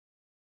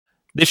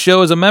This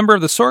show is a member of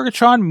the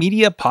Sorgatron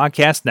Media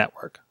Podcast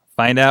Network.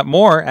 Find out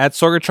more at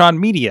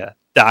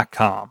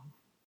sorgatronmedia.com.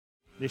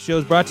 This show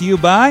is brought to you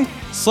by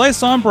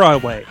Slice on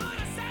Broadway.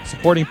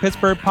 Supporting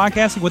Pittsburgh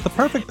podcasting with the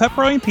perfect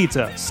pepperoni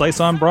pizza,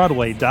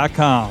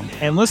 sliceonbroadway.com.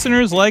 And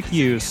listeners like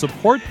you,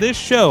 support this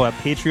show at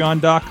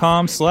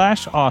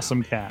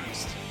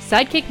patreon.com/awesomecast.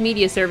 Sidekick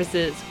Media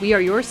Services. We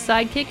are your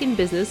sidekick in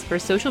business for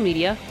social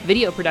media,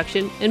 video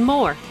production, and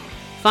more.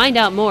 Find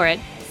out more at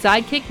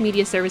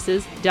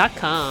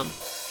sidekickmediaservices.com.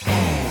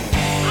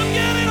 I'm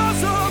getting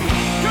awesome,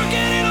 you're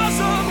getting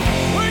awesome,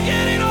 we're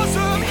getting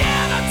awesome,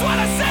 yeah, that's what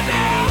I said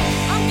now.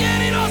 I'm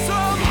getting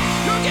awesome,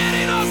 you're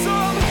getting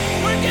awesome,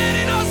 we're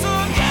getting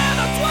awesome, yeah,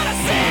 that's what I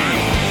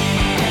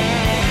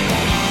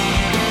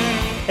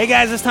said. Hey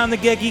guys, it's time to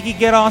get geeky,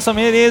 get awesome.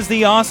 It is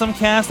the Awesome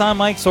Cast. I'm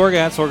Mike Sorga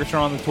at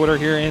Sorgatron on the Twitter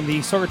here in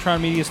the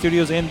Sorgatron Media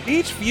Studios in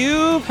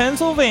Beechview,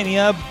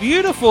 Pennsylvania.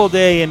 Beautiful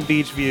day in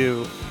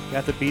Beechview.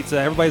 Got the pizza.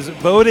 Everybody's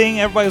voting.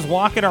 Everybody's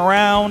walking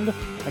around.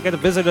 I got to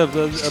visit a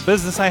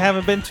business I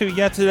haven't been to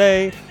yet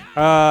today in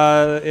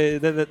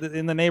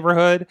the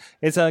neighborhood.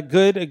 It's a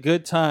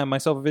good time.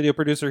 Myself, a video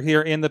producer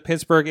here in the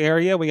Pittsburgh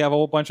area. We have a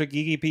whole bunch of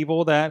geeky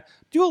people that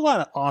do a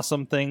lot of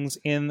awesome things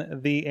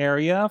in the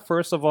area.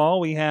 First of all,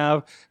 we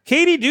have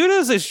Katie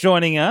Dudas is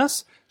joining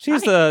us.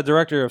 She's the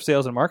director of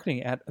sales and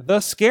marketing at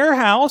The Scare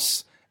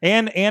House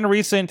and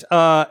recent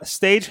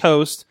stage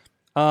host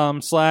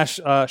slash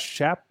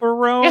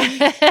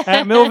chaperone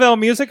at Millville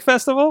Music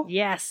Festival.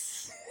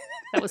 Yes,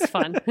 that was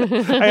fun.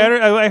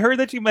 I heard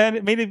that you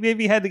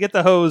maybe had to get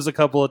the hose a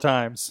couple of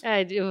times.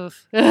 I do.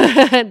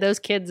 Those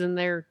kids and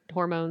their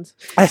hormones.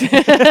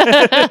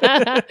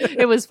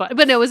 It was fun,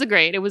 but no, it was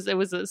great. It was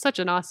such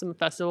an awesome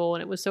festival,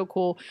 and it was so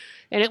cool,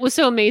 and it was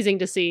so amazing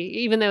to see.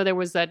 Even though there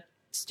was that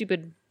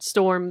stupid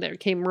storm that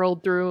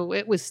rolled through,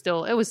 it was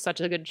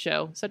such a good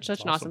show. Such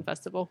an awesome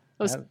festival.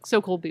 It was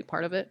so cool to be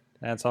part of it.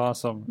 That's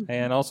awesome.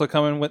 And also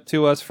coming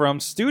to us from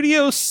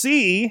Studio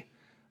C,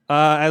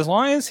 as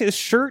long as his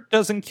shirt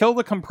doesn't kill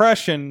the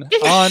compression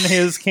on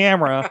his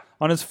camera,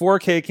 on his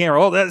 4K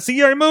camera. Oh, see,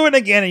 you're moving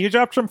again, and you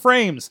dropped some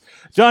frames.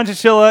 John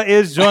Chichilla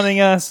is joining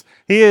us.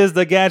 He is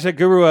the gadget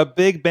guru at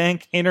Big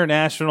Bank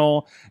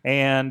International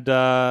and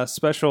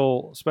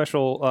special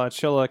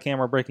Chilla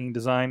camera breaking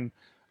design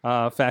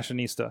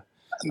fashionista.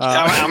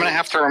 I'm going to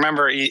have to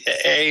remember,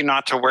 A,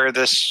 not to wear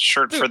this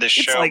shirt for this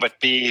show, but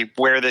B,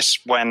 wear this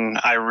when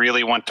I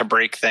really want to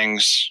break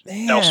things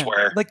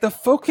elsewhere. Like the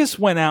focus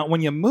went out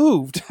when you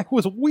moved. It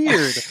was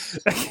weird.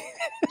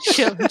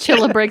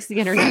 Chilla breaks the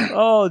internet.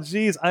 Oh,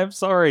 geez. I'm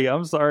sorry,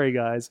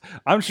 guys.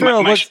 I'm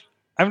sure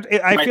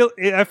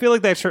I feel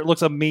like that shirt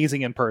looks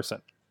amazing in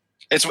person.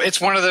 It's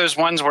one of those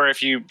ones where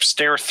if you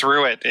stare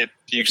through it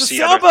you see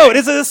a sailboat.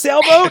 Is it a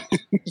sailboat?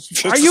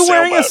 Are you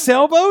wearing a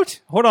sailboat?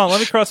 Hold on, let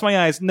me cross my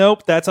eyes.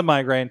 Nope, that's a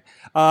migraine.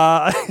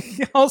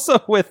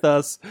 Also with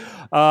us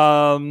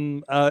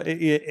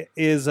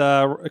is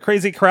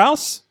Crazy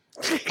Kraus.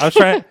 I was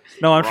trying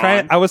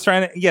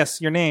to.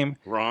 Yes, your name.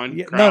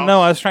 Ron.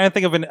 No. I was trying to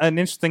think of an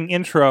interesting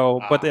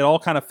intro, but it all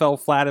kind of fell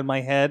flat in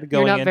my head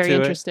going into it. You're not very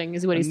interesting,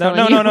 is what he's telling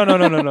you.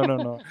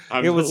 No.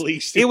 I'm It was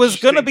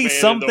going to be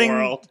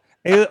something.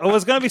 It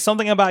was going to be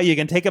something about you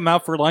can take him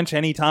out for lunch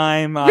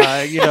anytime,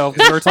 because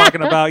we were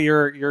talking about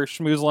your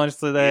schmooze lunch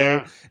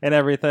today and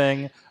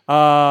everything.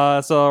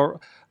 So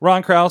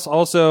Ron Kraus,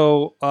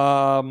 also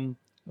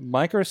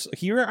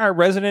here our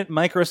resident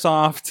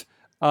Microsoft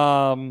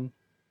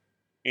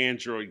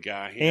Android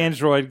guy. Yeah.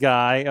 Android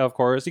guy, of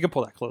course. You can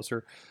pull that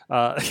closer.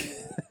 Okay.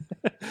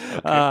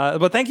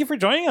 But thank you for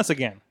joining us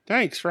again.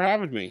 Thanks for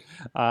having me.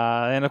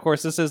 And of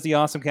course, this is the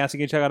Awesome Cast. You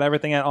can check out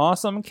everything at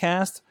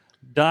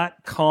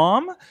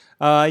awesomecast.com.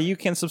 You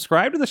can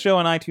subscribe to the show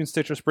on iTunes,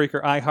 Stitcher,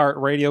 Spreaker,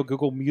 iHeartRadio,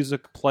 Google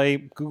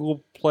Play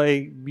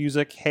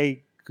Music.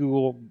 Hey,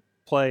 Google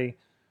Play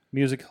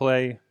Music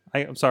Play.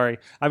 I'm sorry.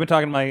 I've been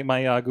talking to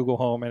my Google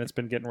Home, and it's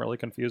been getting really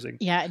confusing.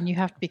 Yeah, and you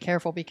have to be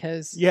careful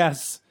because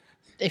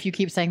if you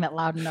keep saying that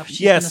loud enough,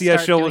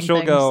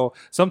 she'll go.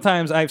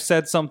 Sometimes I've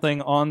said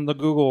something on the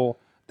Google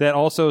that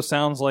also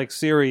sounds like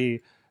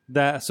Siri.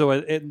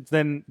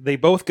 Then they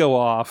both go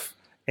off,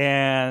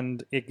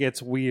 and it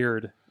gets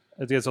weird.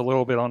 It is a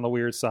little bit on the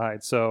weird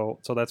side, so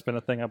that's been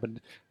a thing I've been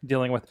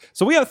dealing with.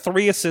 So we have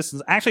 3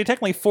 assistants, actually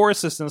technically 4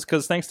 assistants,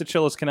 because thanks to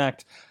Chillis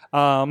Connect,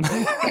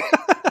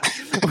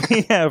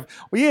 we have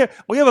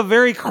a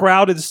very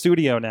crowded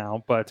studio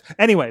now. But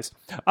anyways,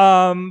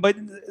 lots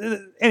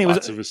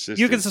of assistants.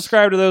 You can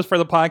subscribe to those for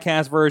the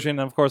podcast version,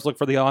 and of course look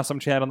for the Awesome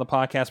Chat on the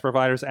podcast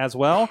providers as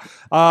well.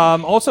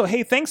 Also,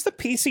 hey, thanks to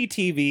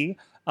PCTV,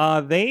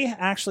 they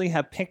actually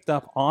have picked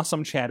up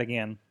Awesome Chat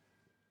again.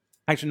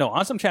 Actually, no,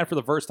 Awesome Chat for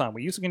the first time.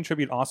 We used to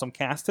contribute Awesome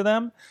Cast to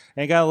them,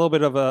 and it got a little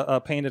bit of a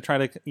pain to try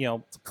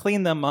to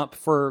clean them up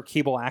for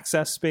cable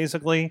access,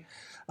 basically.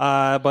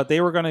 But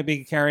they were going to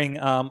be carrying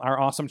our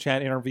Awesome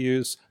Chat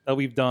interviews that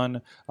we've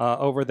done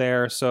over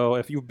there. So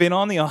if you've been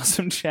on the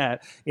Awesome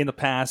Chat in the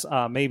past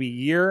maybe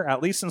year,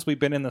 at least since we've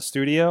been in the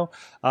studio,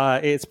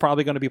 it's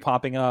probably going to be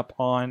popping up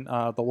on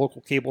the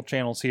local cable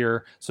channels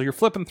here. So you're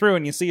flipping through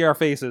and you see our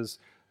faces.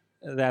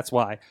 That's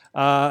why.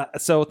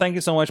 So thank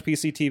you so much,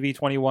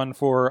 PCTV21,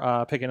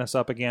 for picking us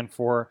up again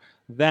for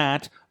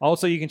that.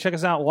 Also, you can check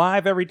us out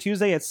live every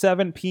Tuesday at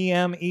 7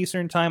 p.m.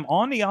 Eastern Time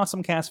on the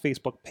AwesomeCast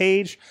Facebook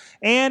page.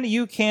 And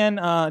you can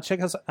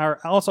check us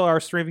our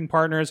streaming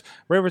partners,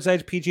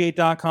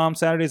 riversedgepga.com,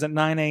 Saturdays at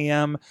 9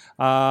 a.m.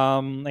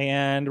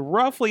 And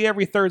roughly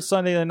every third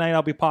Sunday of the night,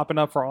 I'll be popping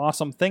up for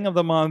Awesome Thing of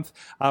the Month.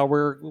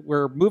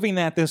 We're moving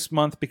that this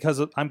month because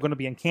I'm going to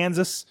be in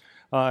Kansas.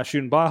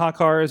 Shooting Baja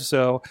cars.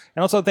 So,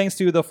 and also thanks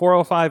to the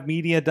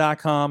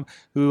 405media.com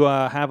who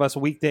have us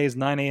weekdays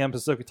 9 a.m.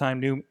 Pacific time,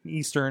 noon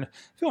Eastern.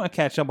 If you want to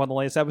catch up on the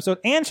latest episode,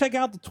 and check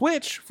out the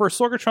Twitch for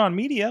Sorgatron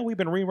Media. We've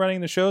been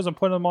rerunning the shows and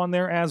putting them on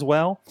there as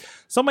well.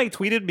 Somebody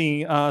tweeted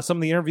me some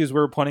of the interviews we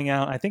were putting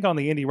out, I think on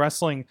the Indie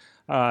Wrestling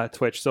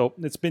Twitch. So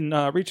it's been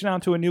reaching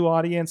out to a new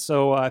audience.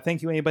 So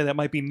thank you anybody that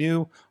might be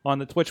new on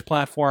the Twitch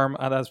platform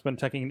that's been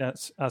checking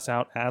us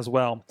out as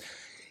well.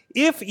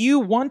 If you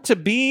want to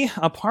be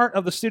a part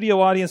of the studio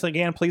audience,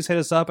 again, please hit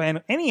us up.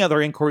 And any other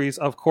inquiries,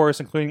 of course,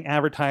 including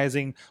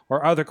advertising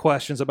or other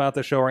questions about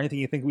the show or anything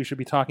you think we should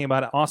be talking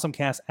about at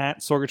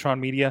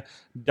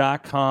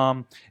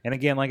awesomecast@sorgatronmedia.com. And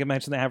again, like I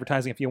mentioned, the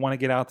advertising, if you want to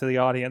get out to the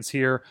audience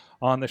here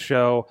on the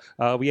show,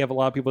 we have a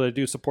lot of people that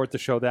do support the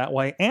show that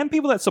way. And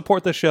people that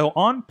support the show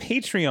on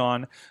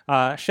Patreon.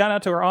 Shout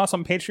out to our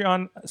awesome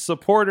Patreon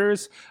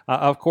supporters.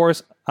 Of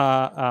course,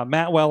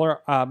 Matt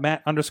Weller,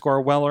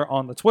 Matt_Weller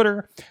on the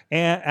Twitter,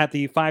 and at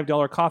the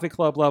 $5 Coffee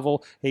Club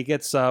level, he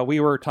gets.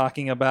 We were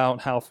talking about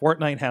how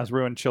Fortnite has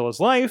ruined Chilla's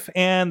life,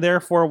 and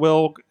therefore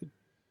will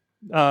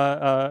do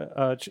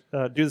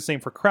the same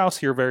for Kraus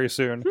here very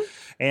soon,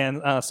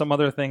 and some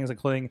other things,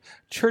 including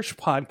church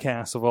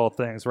podcasts of all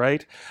things,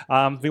 right?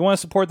 If you want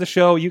to support the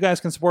show, you guys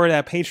can support it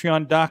at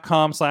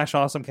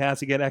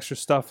patreon.com/awesomecast. You get extra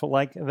stuff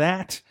like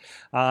that.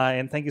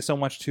 And thank you so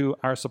much to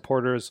our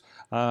supporters,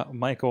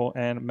 Michael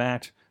and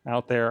Matt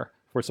out there,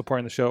 for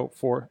supporting the show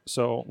for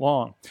so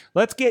long.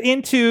 Let's get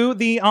into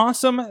the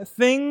awesome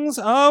things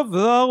of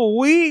the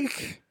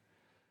week.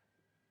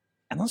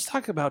 And let's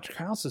talk about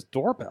Kraus's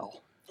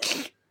doorbell.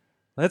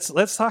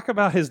 Let's talk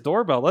about his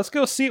doorbell. Let's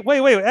go see.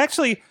 Wait.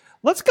 Actually,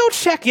 let's go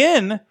check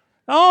in.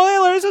 Oh, hey,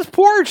 there's his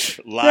porch.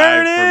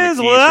 There it is,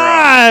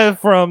 live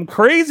from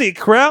Crazy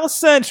Kraus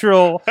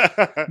Central,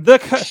 the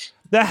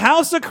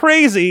House of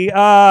Crazy.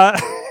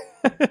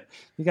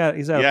 He's got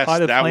a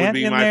potted that plant would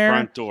be in my there.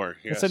 front door.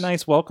 Yes. It's a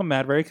nice welcome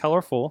mat, very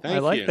colorful. Thank I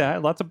like you.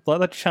 that. Lots of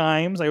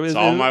chimes. It's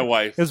all my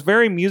wife. It was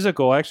very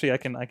musical. Actually, I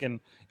can.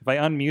 If I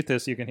unmute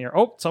this, you can hear.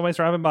 Oh, somebody's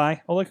driving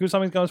by. Oh, look,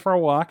 somebody goes for a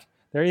walk.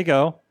 There you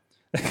go.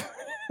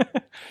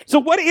 So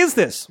what is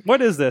this?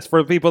 What is this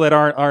for people that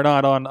are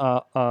not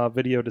on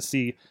video to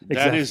see? Exactly.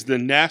 That is the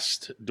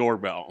Nest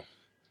doorbell,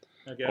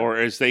 Okay. or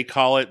as they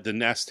call it, the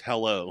Nest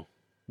Hello.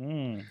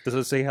 Does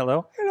it say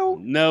hello? Hello.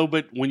 No,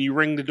 but when you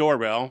ring the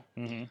doorbell,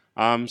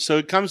 so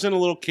it comes in a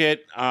little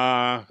kit.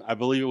 I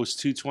believe it was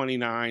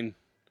 $229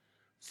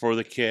 for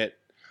the kit.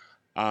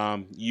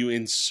 You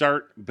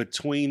insert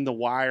between the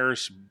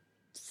wires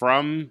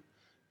from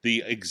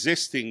the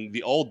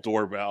old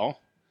doorbell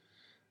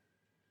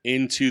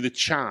into the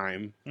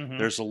chime.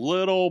 There's a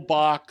little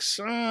box.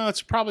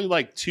 It's probably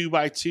like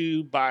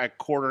 2x2 by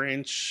 1/4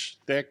 inch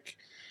thick,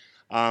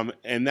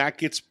 and that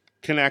gets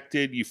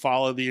connected. You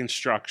follow the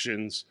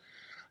instructions,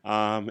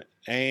 and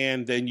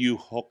then you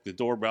hook the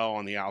doorbell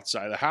on the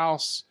outside of the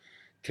house,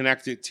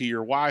 connect it to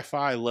your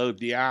Wi-Fi, load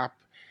the app,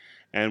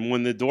 and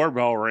when the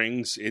doorbell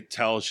rings, it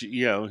tells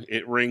you,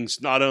 it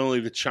rings not only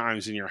the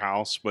chimes in your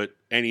house, but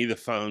any of the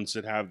phones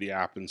that have the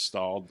app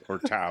installed or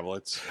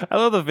tablets. I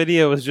love the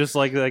video is just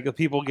like the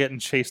people getting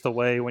chased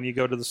away when you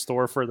go to the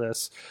store for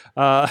this.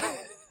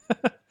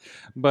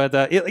 But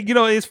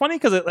it's funny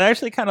because it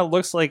actually kind of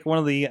looks like one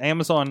of the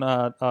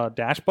Amazon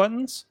dash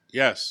buttons.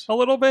 Yes. A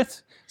little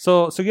bit.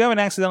 So you haven't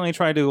accidentally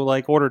tried to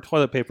order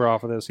toilet paper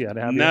off of this yet,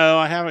 have you? No,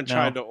 I haven't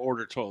tried to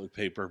order toilet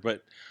paper,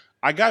 but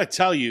I got to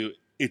tell you,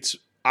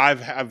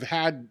 I've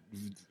had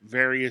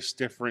various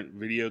different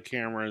video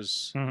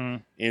cameras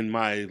in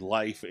my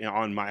life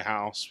on my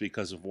house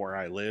because of where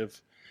I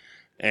live.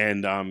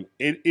 And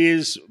it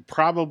is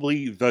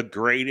probably the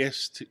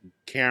greatest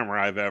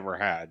camera I've ever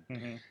had.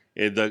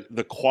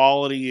 The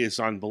quality is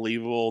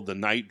unbelievable. The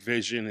night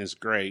vision is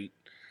great.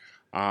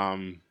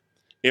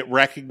 It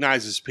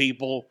recognizes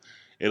people.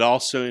 It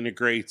also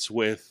integrates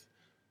with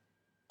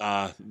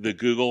the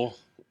Google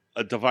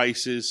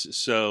devices.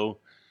 So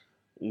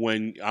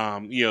when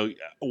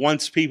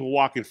once people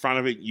walk in front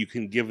of it, you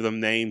can give them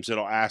names.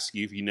 It'll ask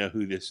you if you know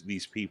who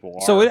these people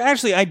are. So it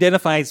actually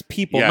identifies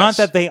people, not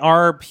that they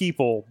are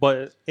people,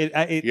 but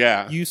it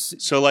yeah.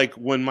 So like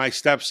when my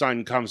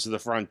stepson comes to the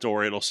front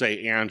door, it'll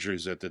say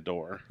Andrew's at the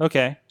door.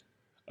 Okay.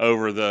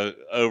 Over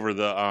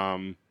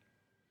the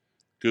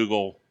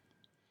Google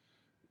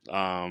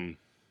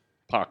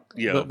puck,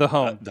 the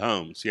home, the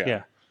homes,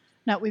 yeah.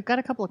 Now, we've got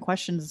a couple of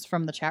questions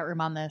from the chat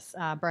room on this.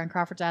 Brian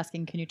Crawford's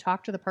asking, can you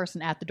talk to the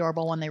person at the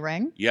doorbell when they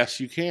ring? Yes,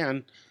 you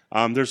can.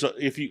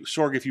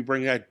 If you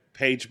bring that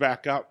page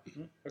back up,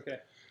 okay.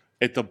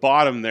 At the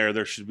bottom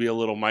there should be a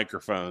little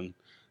microphone.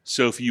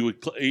 So if you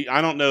would,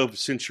 I don't know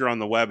since you're on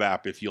the web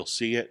app if you'll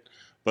see it,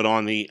 but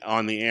on the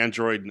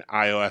Android and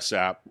iOS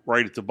app,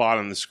 right at the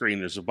bottom of the screen,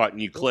 there's a button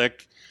you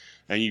click,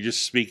 and you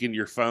just speak into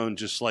your phone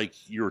just like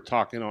you were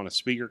talking on a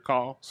speaker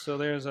call. So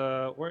there's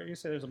where you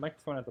say there's a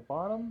microphone at the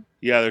bottom?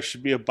 Yeah, there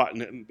should be a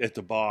button at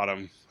the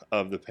bottom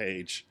of the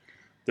page.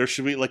 There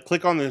should be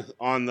click on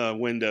the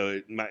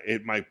window.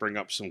 It might bring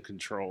up some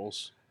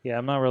controls. Yeah,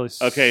 I'm not really.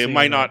 Okay, it seeing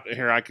might that. not.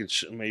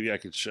 Here, maybe I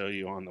could show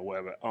you on the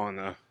web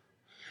But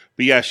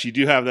yes, you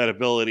do have that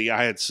ability.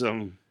 I had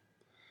some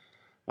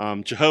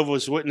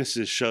Jehovah's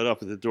Witnesses showed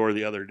up at the door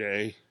the other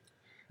day,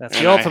 That's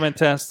and the ultimate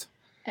test.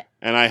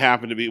 and I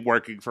happened to be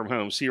working from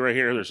home. See right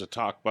here, there's a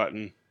talk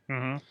button.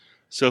 Mm-hmm.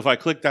 So if I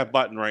click that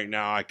button right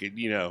now, I could,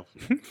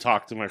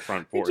 talk to my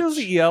front You porch. just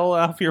yell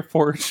off your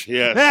porch.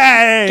 Yes.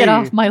 Hey! Get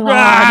off my lawn.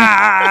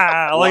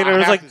 Ah! Well, There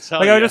was I have to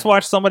tell I you. just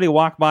watched somebody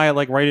walk by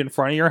right in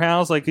front of your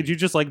house. Could you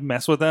just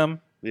mess with them?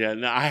 Yeah.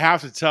 Now I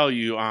have to tell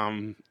you,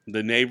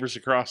 the neighbors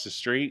across the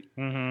street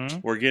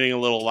Mm-hmm. were getting a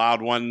little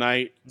loud one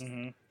night,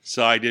 Mm-hmm.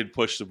 so I did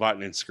push the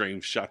button and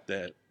scream, "Shut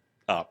that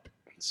up!"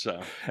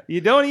 So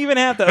You don't even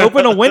have to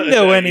open a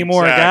window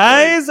anymore, Exactly.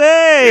 guys.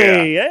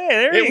 Hey,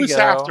 there you it was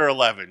go. after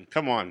 11.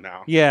 Come on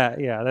now.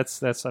 Yeah,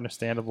 that's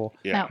understandable.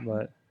 Yeah. Now,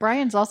 But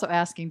Brian's also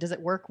asking, does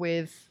it work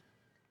with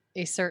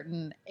a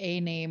certain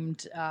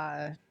named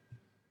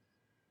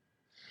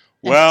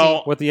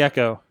Well, with the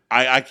Echo,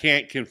 I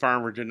can't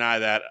confirm or deny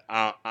that.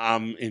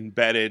 I'm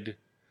embedded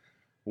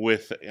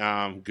with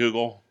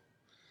Google,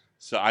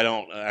 so I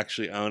don't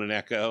actually own an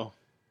Echo.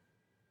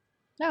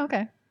 Oh,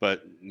 okay.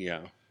 But yeah,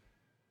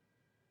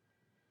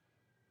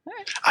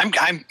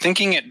 I'm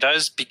thinking it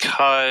does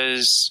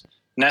because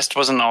Nest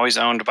wasn't always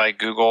owned by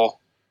Google,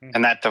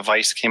 and that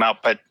device came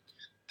out, but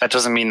that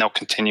doesn't mean they'll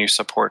continue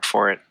support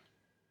for it.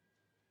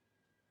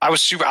 I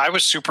was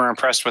super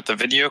impressed with the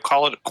video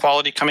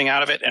quality coming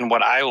out of it, and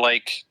what I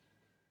like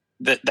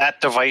that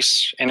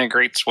device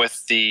integrates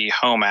with the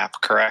Home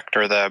app, correct,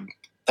 or the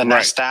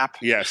Nest app.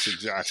 yes,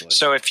 exactly.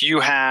 So if you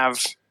have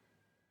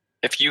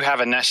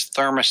a Nest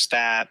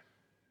thermostat,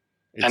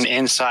 an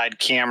inside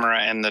camera,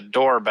 and the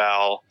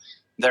doorbell,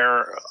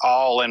 they're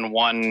all in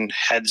one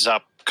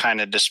heads-up kind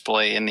of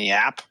display in the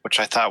app, which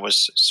I thought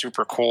was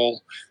super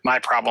cool. My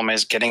problem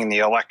is getting the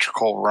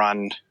electrical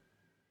run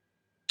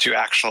to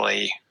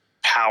actually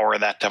power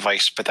that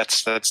device, but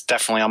that's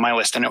definitely on my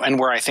list. And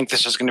where I think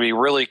this is going to be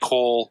really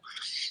cool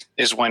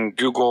is when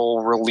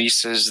Google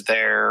releases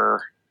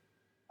their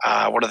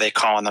what are they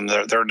calling them?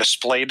 Their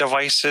display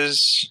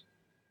devices.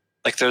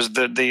 Like there's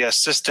the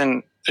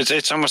assistant.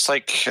 It's almost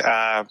like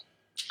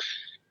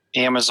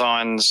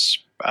Amazon's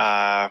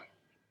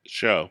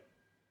Show.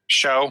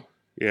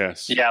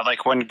 Yes. Yeah,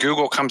 like when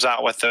Google comes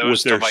out with those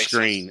With their devices.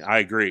 screen, I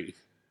agree.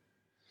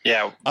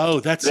 Yeah. Oh,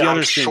 that's the I'm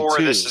other thing sure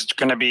too. this is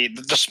going to be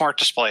the smart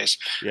displays.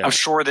 Yeah. I'm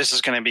sure this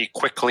is going to be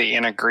quickly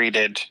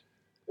integrated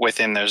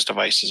within those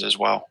devices as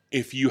well.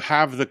 If you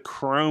have the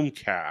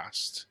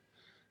Chromecast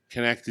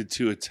connected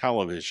to a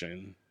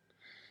television,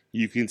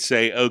 you can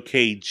say,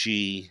 "Okay,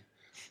 G,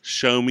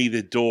 show me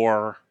the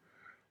door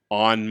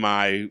on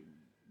my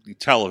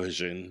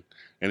television,"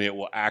 and it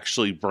will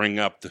actually bring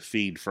up the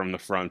feed from the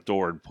front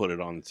door and put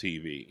it on the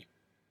TV.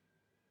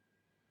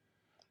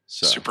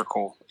 So, Super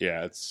cool.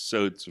 yeah,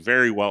 it's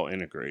very well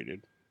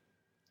integrated.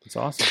 it's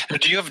awesome.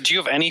 Do you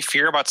have any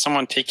fear about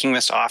someone taking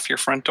this off your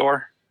front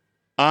door?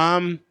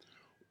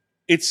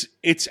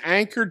 It's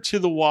anchored to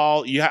the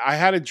wall. Yeah, I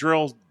had to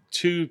drill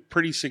 2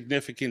 pretty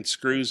significant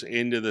screws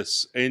into the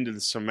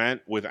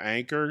cement with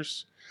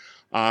anchors.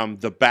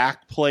 The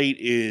back plate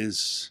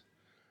is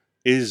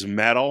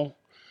metal.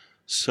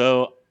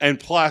 So, and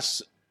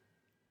plus,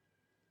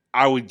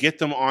 I would get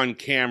them on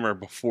camera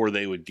before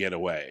they would get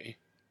away.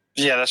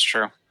 Yeah, that's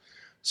true.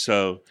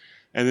 So,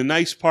 and the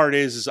nice part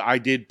is I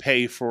did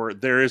pay for.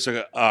 There is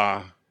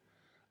a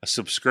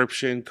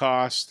subscription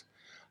cost.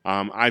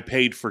 I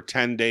paid for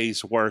 10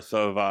 days worth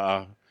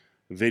of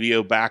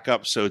video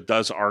backup, so it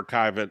does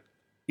archive it,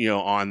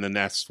 on the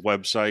Nest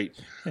website.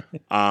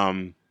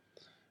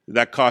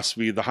 That cost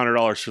me the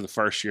 $100 for the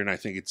first year, and I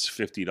think it's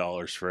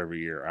 $50 for every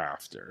year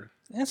after.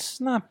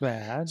 That's not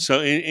bad. So,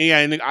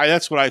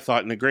 that's what I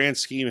thought. In the grand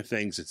scheme of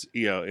things, it's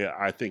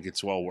I think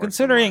it's well worth.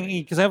 Considering,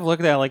 because I've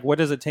looked at what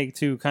does it take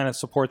to kind of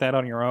support that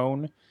on your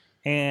own,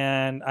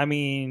 and I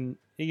mean,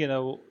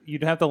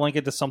 you'd have to link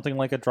it to something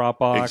like a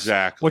Dropbox,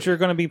 Exactly. which you're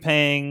going to be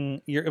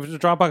paying. If it's a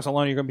Dropbox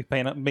alone, you're going to be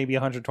paying maybe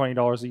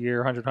 $120 a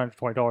year,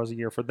 $120 a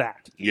year for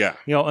that. Yeah.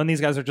 And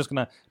these guys are just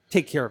going to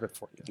take care of it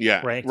for you.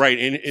 Yeah. Right. Right.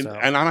 And So-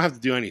 and I don't have to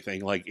do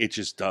anything. It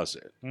just does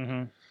it.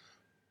 Mm-hmm.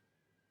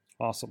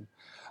 Awesome.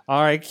 All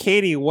right,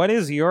 Katie, what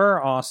is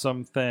your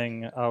awesome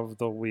thing of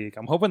the week?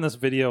 I'm hoping this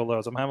video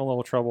loads. I'm having a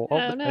little trouble.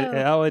 Oh,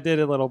 no. It did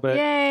a little bit.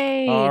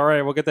 Yay! All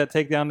right, we'll get that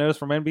takedown notice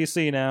from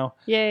NBC now.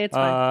 Yay, it's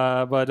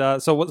fine.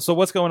 So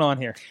what's going on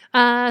here?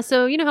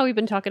 So you know how we've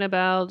been talking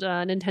about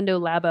Nintendo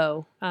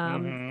Labo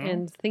Mhm.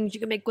 and things you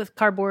can make with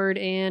cardboard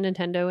and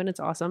Nintendo, and it's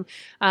awesome.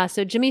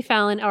 So Jimmy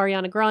Fallon,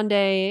 Ariana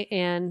Grande,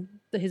 and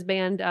his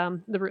band, I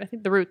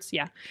think the Roots,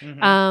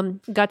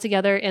 Mhm. got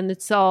together, and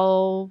it's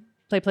all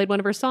played one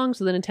of her songs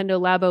with the Nintendo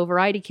Labo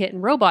Variety Kit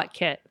and Robot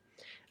Kit.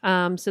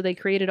 So they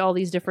created all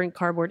these different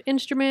cardboard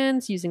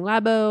instruments using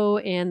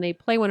Labo, and they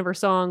play one of her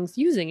songs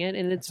using it,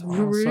 and it's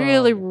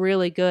really,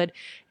 really good.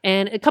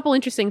 And a couple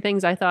interesting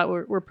things I thought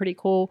were pretty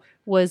cool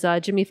was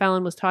Jimmy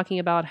Fallon was talking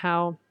about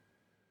how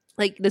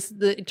like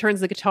it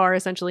turns the guitar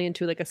essentially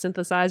into like a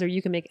synthesizer.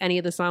 You can make any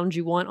of the sounds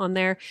you want on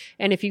there.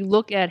 And if you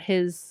look at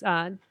his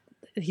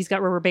he's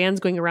got rubber bands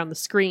going around the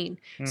screen.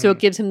 So it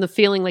gives him the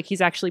feeling like he's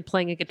actually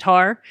playing a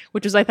guitar,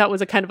 which I thought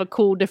was a kind of a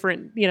cool,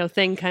 different,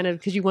 thing kind of,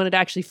 because you wanted to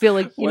actually feel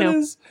like,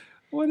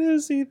 What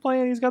is he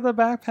playing? He's got the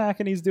backpack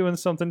and he's doing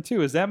something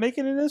too. Is that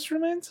making an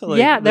instrument?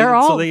 Yeah,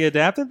 So they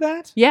adapted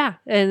that? Yeah,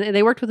 and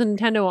they worked with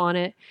Nintendo on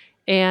it,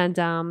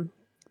 and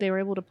they were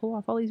able to pull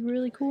off all these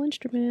really cool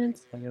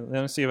instruments. Let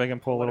me see if I can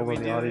pull a little bit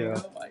of the audio.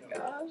 Oh my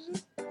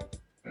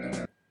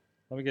gosh.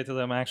 Let me get to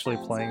them actually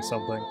playing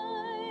something.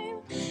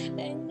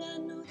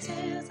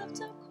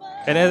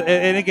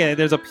 And again,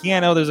 there's a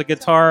piano, there's a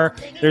guitar,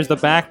 there's the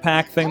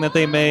backpack thing that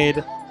they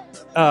made.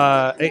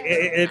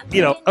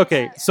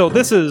 Okay, so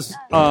this is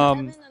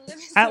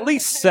at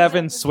least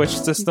 7 Switch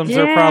systems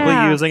they're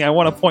probably using. I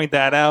want to point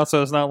that out,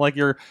 so it's not like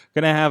you're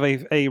going to have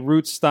a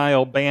Roots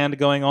style band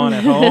going on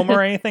at home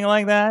or anything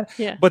like that.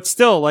 Yeah. But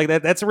still, like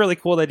that's really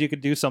cool that you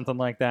could do something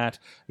like that.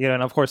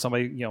 And of course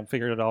somebody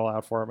figured it all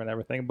out for them and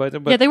everything. But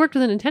yeah, they worked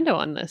with Nintendo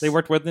on this. They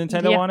worked with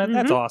Nintendo on it.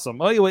 That's awesome.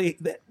 Oh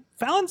wait.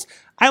 Fallon's,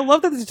 I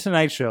love that the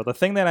Tonight Show, the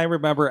thing that I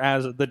remember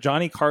as the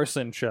Johnny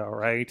Carson show,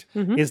 right,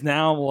 is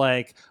now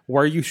like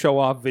where you show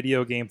off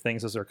video game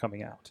things as they're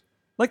coming out.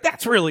 Like,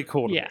 that's really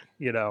cool to me,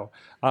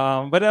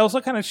 But it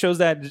also kind of shows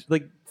that,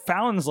 like,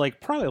 Fallon's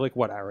like probably like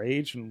what our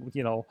age, and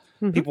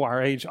people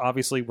our age.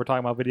 Obviously, we're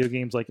talking about video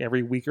games like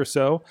every week or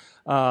so.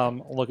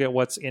 Look at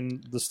what's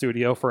in the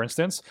studio, for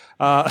instance.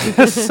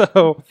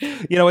 So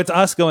it's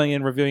us going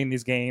and reviewing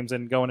these games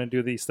and going and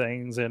do these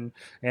things and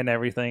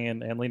everything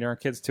and leading our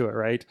kids to it,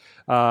 right?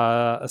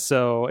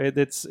 So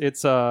it's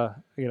it's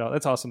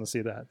awesome to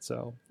see that.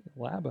 So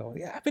Labo,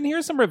 yeah, I've been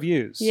hearing some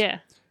reviews. Yeah.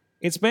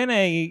 It's been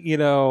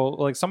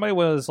like somebody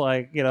was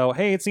like,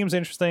 hey, it seems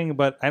interesting,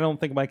 but I don't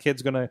think my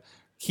kid's going to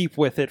keep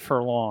with it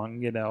for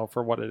long,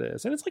 for what it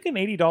is. And it's like an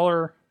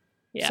 $80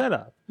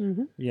 setup,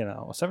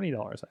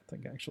 $70, I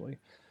think, actually.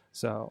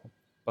 So,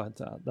 but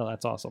no,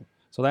 that's awesome.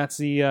 So that's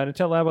the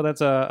Nintendo Labo. That's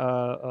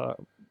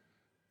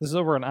this is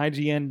over on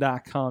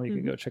IGN.com. You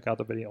can go check out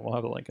the video. We'll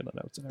have a link in the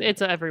notes.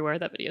 It's everywhere.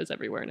 That video is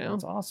everywhere now.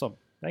 That's awesome.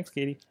 Thanks,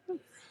 Katie.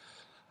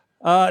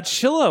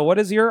 Chilla, what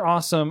is your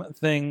awesome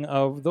thing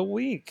of the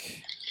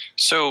week?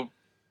 So,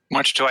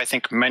 much to I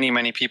think many,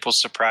 many people's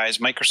surprise,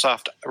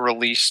 Microsoft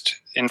released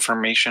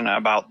information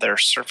about their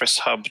Surface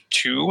Hub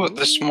 2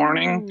 this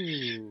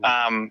morning.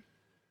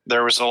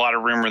 There was a lot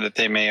of rumor that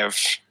they may have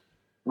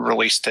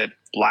released it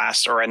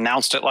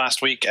announced it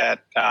last week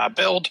at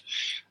Build,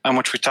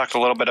 which we talked a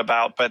little bit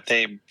about, but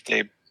they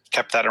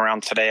kept that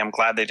around today. I'm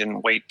glad they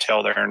didn't wait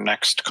till their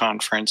next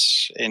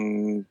conference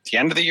in the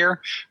end of the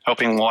year,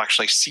 hoping we'll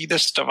actually see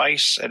this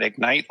device at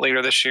Ignite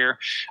later this year.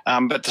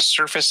 But the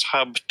Surface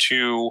Hub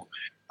 2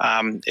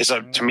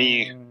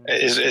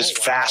 is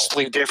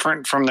vastly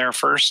different from their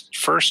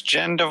first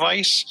gen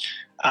device.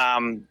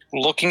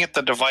 Looking at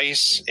the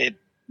device,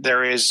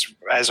 there is,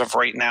 as of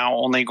right now,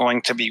 only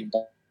going to be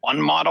one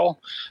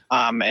model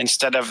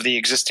instead of the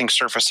existing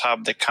Surface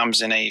Hub that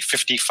comes in a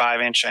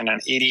 55-inch and an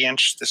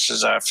 80-inch. This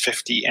is a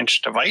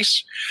 50-inch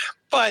device,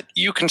 but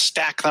you can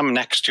stack them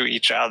next to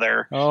each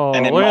other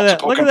and in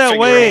multiple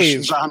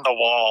configurations on the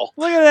wall.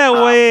 Look at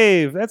that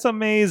wave! That's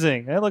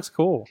amazing. That looks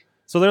cool.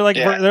 So they're like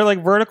they're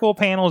like vertical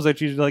panels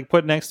that you like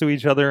put next to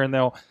each other, and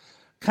they'll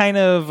kind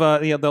of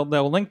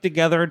they'll link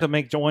together to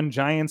make one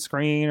giant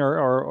screen,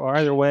 or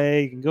either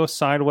way you can go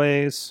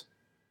sideways.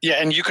 Yeah,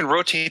 and you can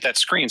rotate that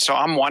screen. So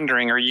I'm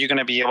wondering, are you going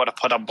to be able to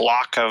put a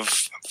block of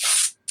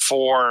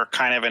 4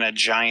 kind of in a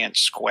giant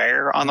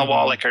square on the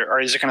wall? Like, or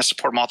is it going to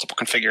support multiple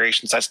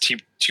configurations? That's to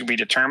be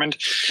determined.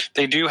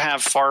 They do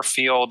have far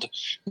field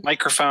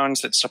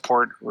microphones that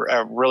support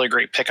really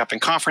great pickup in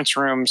conference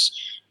rooms.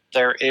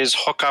 There is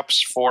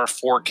hookups for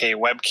 4K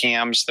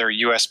webcams. They're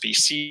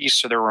USB-C,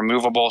 so they're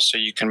removable, so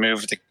you can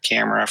move the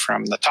camera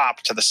from the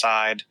top to the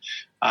side.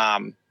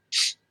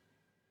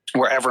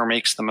 Wherever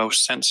makes the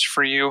most sense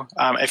for you.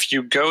 If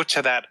you go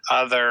to that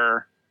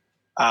other,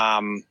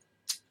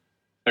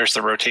 there's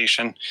the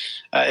rotation.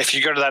 If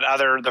you go to that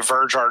other, the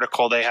Verge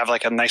article, they have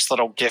like a nice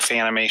little GIF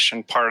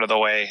animation part of the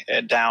way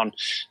down.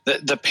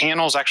 The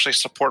panels actually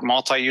support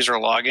multi-user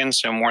login,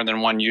 so more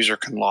than one user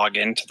can log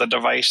into the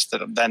device.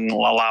 That then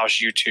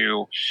allows you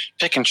to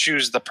pick and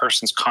choose the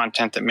person's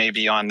content that may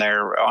be on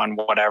there on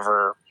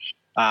whatever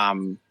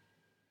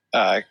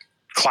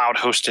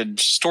cloud-hosted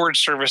storage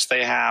service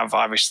they have.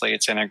 Obviously,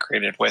 it's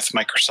integrated with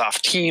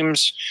Microsoft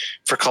Teams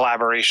for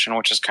collaboration,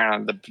 which is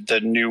kind of the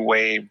new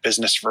way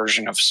business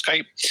version of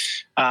Skype.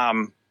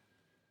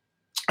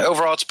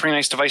 Overall, it's a pretty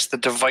nice device. The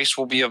device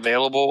will be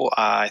available,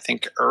 I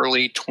think,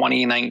 early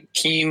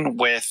 2019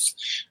 with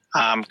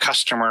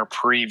customer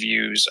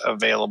previews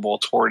available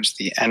towards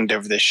the end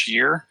of this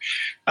year.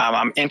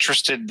 I'm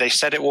interested. They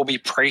said it will be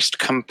priced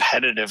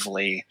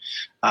competitively.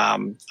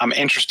 I'm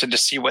interested to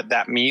see what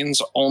that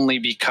means, only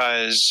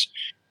because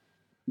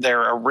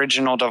their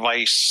original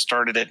device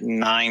started at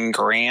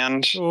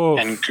 $9,000,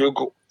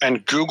 Oof.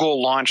 and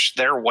Google launched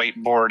their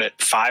whiteboard at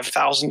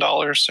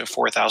 $5,000, so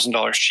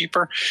 $4,000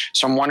 cheaper.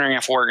 So I'm wondering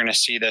if we're going to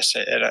see this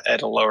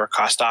at a lower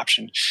cost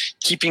option.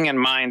 Keeping in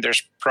mind,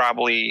 there's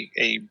probably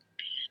a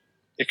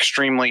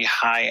extremely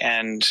high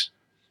end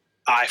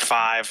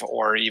i5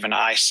 or even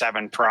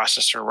i7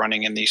 processor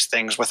running in these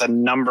things with a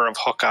number of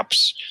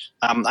hookups.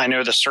 I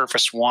know the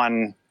Surface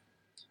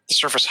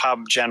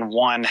Hub Gen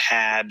 1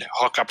 had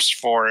hookups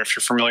for, if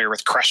you're familiar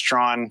with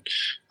Crestron,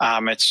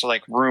 it's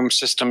like room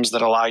systems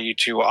that allow you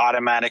to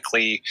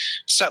automatically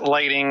set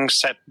lighting,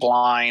 set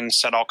blinds,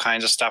 set all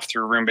kinds of stuff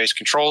through room-based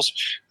controls.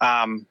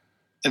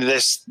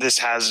 This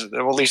has,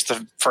 well, at least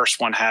the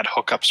first one had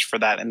hookups for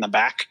that in the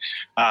back.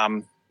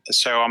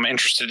 So I'm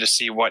interested to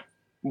see what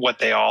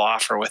they all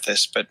offer with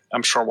this, but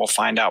I'm sure we'll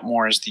find out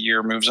more as the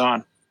year moves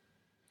on.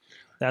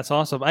 That's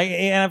awesome.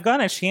 I've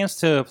gotten a chance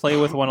to play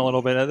with one a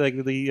little bit.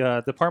 Like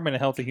the Department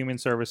of Health and Human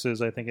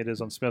Services, I think it is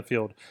on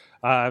Smithfield.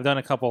 I've done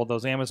a couple of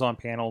those Amazon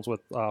panels with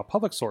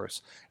Public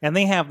Source, and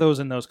they have those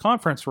in those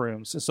conference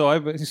rooms. So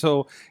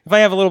if I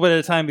have a little bit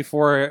of time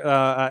before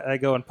I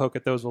go and poke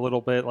at those a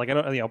little bit, like I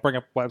don't bring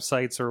up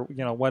websites or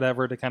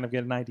whatever to kind of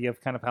get an idea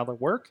of kind of how they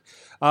work.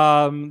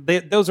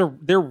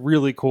 They're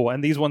really cool,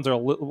 and these ones are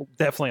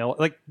definitely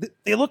like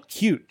they look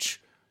huge.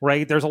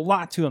 Right, there's a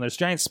lot to them. There's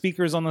giant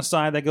speakers on the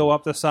side that go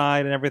up the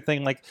side and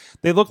everything. Like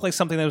they look like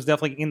something that was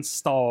definitely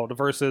installed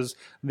versus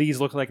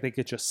these look like they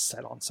could just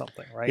set on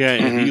something. Right? Yeah,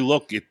 and if you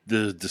look at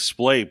the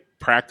display,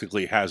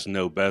 practically has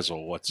no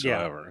bezel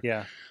whatsoever.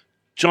 Yeah.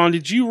 John,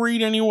 did you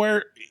read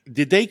anywhere?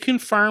 Did they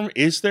confirm?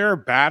 Is there a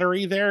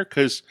battery there?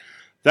 Because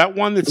that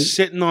one that's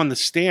sitting on the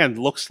stand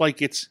looks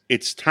like it's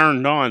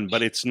turned on,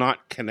 but it's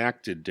not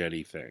connected to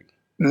anything.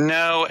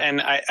 No,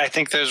 and I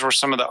think those were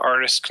some of the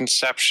artist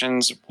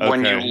conceptions.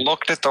 When you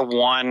looked at the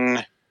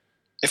one,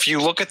 if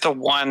you look at the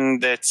one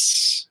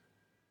that's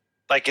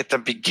like at the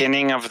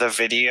beginning of the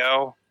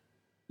video,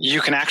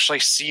 you can actually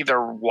see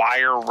the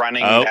wire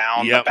running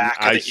down the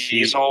back of the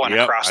easel and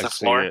across the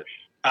floor.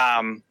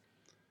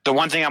 The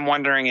one thing I'm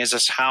wondering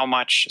is how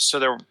much, so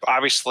they're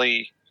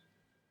obviously,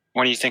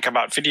 when you think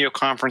about video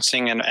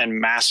conferencing and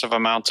massive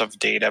amounts of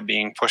data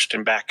being pushed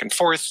and back and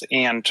forth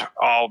and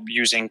all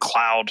using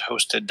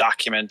cloud-hosted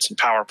documents and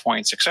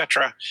PowerPoints,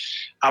 etc.,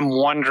 I'm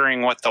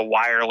wondering what the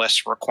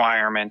wireless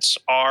requirements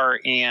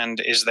are, and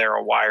is there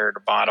a wired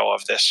model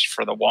of this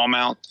for the wall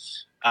mount?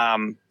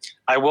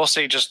 I will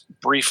say, just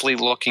briefly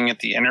looking at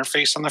the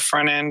interface on the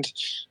front end,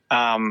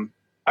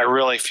 I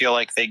really feel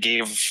like they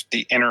gave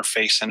the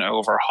interface an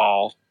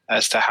overhaul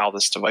as to how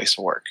this device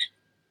will work.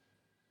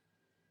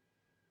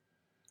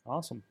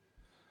 Awesome.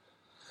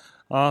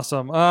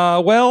 So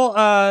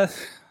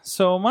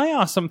my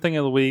awesome thing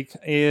of the week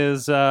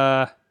is,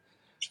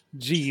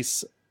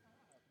 geez,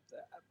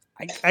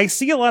 I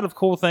see a lot of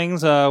cool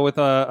things with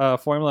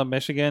Formula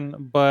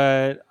Michigan,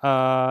 but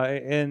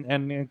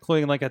and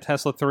including like a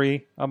Tesla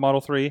 3, a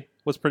Model 3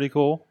 was pretty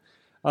cool.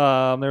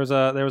 There was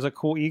a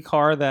cool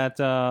e-car that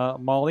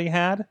Molly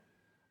had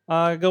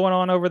going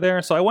on over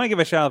there. So I want to give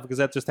a shout out because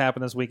that just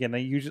happened this weekend.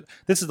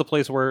 This is the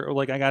place where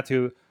like I got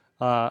to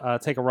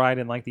take a ride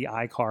in like the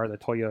iCar that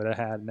Toyota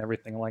had and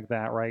everything like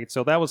that, right?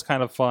 So that was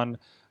kind of fun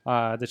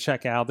to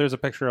check out. There's a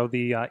picture of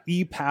the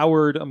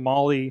e-powered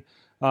Molly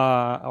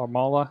or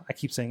Mala. I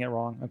keep saying it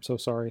wrong. I'm so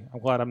sorry. I'm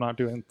glad I'm not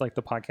doing like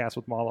the podcast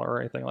with Mala or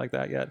anything like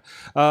that yet.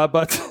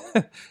 But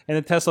and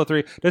the Tesla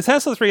 3. The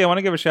Tesla 3, I want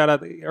to give a shout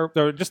out,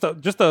 or just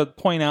to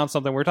point out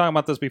something. We were talking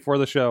about this before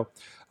the show.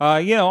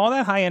 All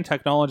that high-end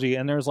technology,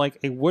 and there's like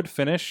a wood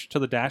finish to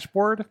the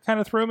dashboard kind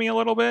of threw me a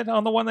little bit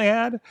on the one they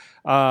had.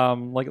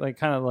 Like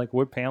kind of like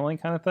wood paneling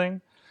kind of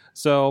thing.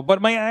 So,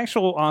 but my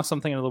actual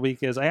awesome thing of the week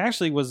is I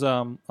actually was,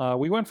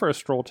 we went for a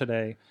stroll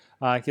today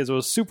because it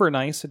was super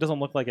nice. It doesn't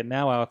look like it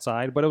now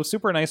outside, but it was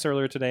super nice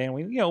earlier today. And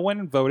we, went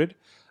and voted,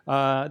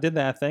 did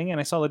that thing. And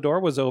I saw the door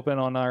was open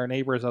on our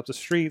neighbors up the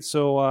street.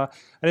 So I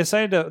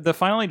decided to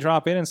finally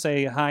drop in and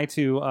say hi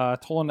to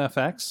Tolan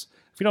FX.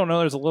 If you don't know,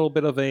 there's a little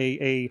bit of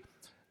a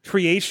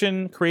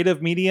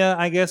creative media,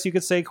 I guess you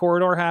could say,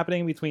 corridor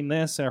happening between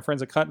this and our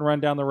friends at Cut and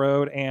Run down the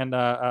road and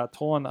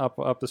Tolan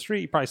up the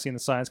street. You've probably seen the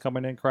signs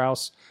coming in,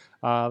 Kraus.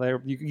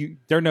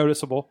 They're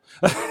noticeable.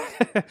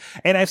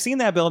 And I've seen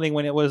that building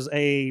when it was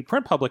a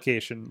print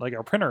publication, like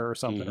a printer or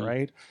something,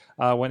 right?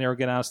 When they were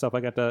getting out of stuff, I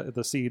got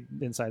to see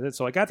inside it.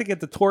 So I got to get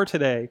the tour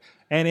today,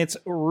 and it's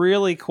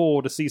really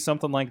cool to see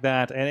something like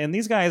that. And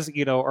these guys,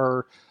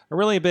 are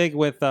really big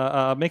with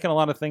making a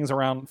lot of things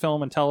around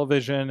film and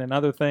television and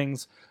other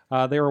things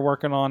they were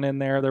working on in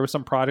there. There were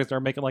some projects they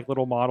were making like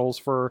little models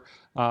for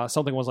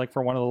something was like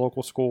for one of the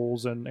local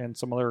schools and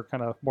some other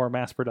kind of more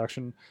mass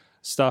production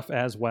stuff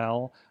as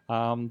well.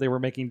 They were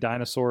making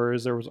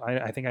dinosaurs. There was,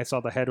 I think I saw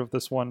the head of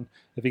this one.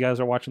 If you guys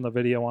are watching the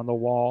video on the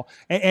wall,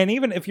 and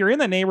even if you're in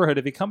the neighborhood,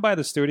 if you come by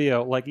the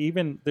studio, like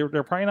even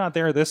they're probably not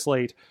there this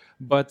late,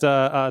 but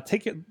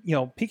take it,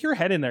 peek your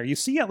head in there. You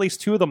see at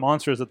least 2 of the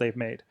monsters that they've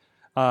made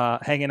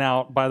hanging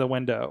out by the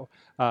window.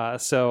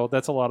 So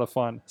that's a lot of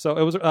fun. So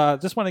it was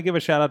just want to give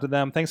a shout out to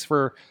them. Thanks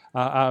for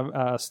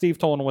Steve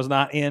Tolan was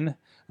not in.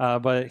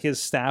 But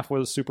his staff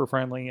was super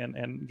friendly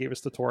and gave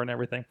us the tour and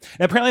everything.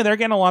 And apparently they're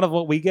getting a lot of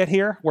what we get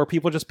here, where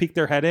people just peek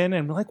their head in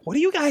and be like, what do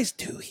you guys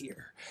do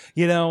here?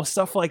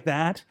 Stuff like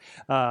that.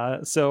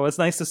 So it's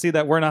nice to see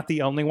that we're not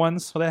the only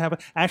ones that happen.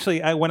 Actually,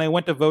 when I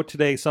went to vote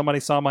today, somebody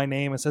saw my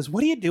name and says,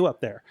 what do you do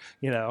up there?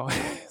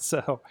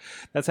 So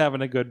that's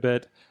having a good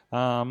bit.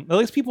 At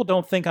least people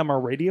don't think I'm a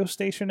radio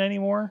station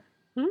anymore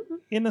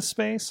in the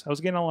space. I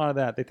was getting a lot of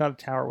that. They thought a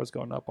tower was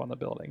going up on the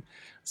building.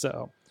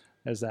 So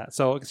there's that.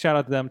 So shout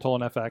out to them,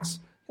 Tolan FX,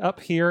 up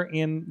here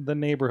in the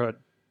neighborhood.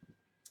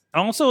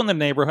 Also in the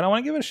neighborhood, I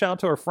want to give a shout out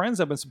to our friends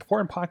that have been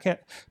supporting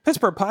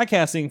Pittsburgh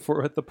podcasting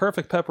for the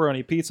perfect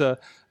pepperoni pizza.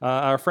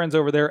 Our friends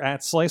over there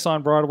at Slice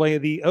on Broadway,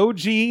 the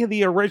OG,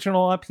 the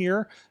original up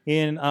here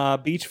in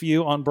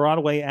Beachview on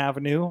Broadway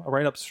Avenue,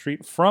 right up the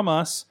street from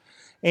us.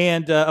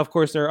 And, of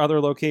course, there are other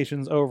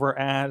locations over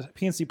at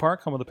PNC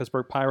Park, home of the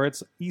Pittsburgh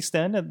Pirates. East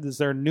End is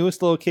their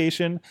newest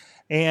location,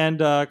 and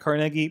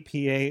Carnegie,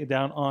 PA,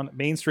 down on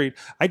Main Street.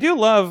 I do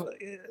love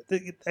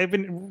I've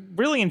been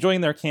really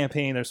enjoying their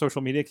campaign, their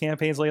social media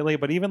campaigns lately,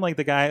 but even like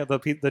the guy,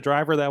 the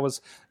driver that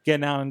was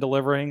getting out and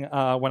delivering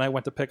when I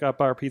went to pick up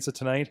our pizza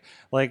tonight,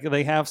 like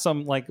they have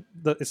some, like,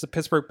 it's the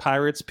Pittsburgh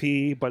Pirates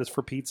P, but it's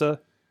for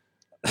pizza.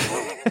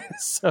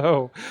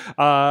 So,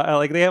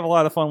 like they have a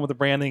lot of fun with the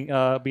branding,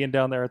 being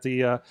down there at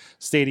the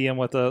stadium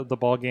with the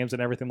ball games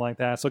and everything like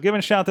that. So, giving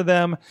a shout to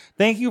them.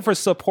 Thank you for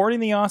supporting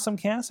the Awesome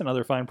Cast and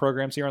other fine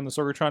programs here on the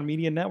Sorgatron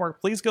Media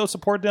Network. Please go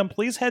support them.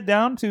 Please head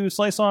down to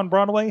Slice on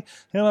Broadway,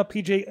 hit them up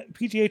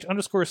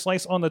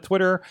PGH_Slice on the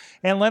Twitter,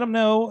 and let them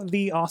know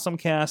the Awesome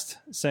Cast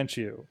sent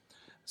you.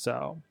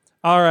 So,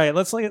 all right,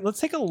 let's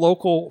take a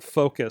local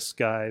focus,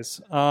 guys.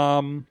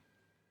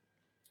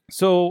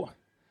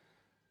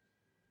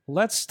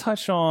 Let's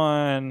touch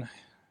on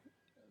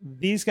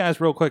these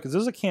guys real quick, because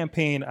this is a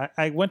campaign.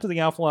 I went to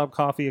the Alpha Lab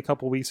Coffee a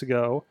couple weeks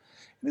ago,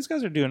 and these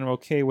guys are doing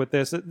okay with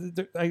this.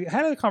 I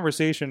had a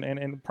conversation,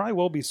 and probably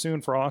will be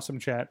soon for Awesome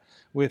Chat,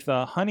 with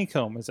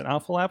Honeycomb. It's an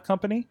Alpha Lab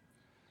company.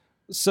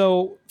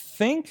 So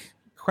think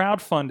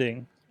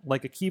crowdfunding,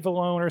 like a Kiva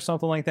loan or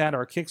something like that,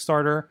 or a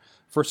Kickstarter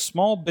for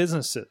small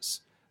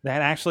businesses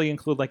that actually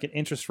include like an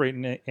interest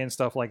rate and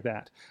stuff like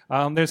that.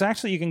 There's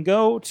actually, you can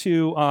go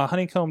to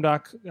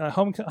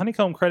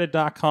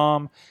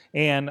honeycombcredit.com,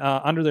 and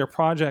under their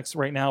projects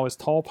right now is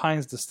Tall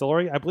Pines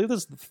Distillery. I believe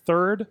this is the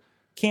 3rd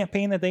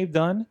campaign that they've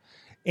done.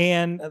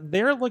 And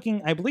they're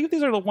looking, I believe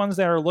these are the ones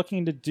that are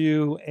looking to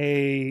do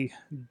a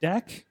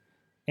deck.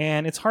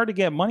 And it's hard to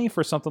get money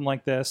for something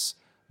like this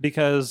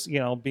because,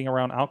 being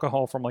around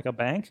alcohol from like a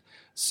bank.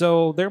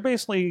 So they're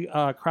basically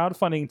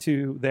crowdfunding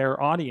to their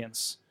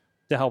audience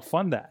to help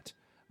fund that.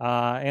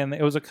 And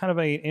it was a kind of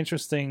an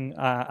interesting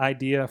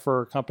idea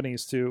for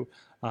companies to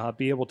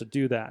be able to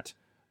do that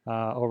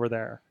over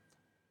there.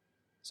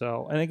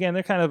 So, and again,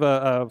 they're kind of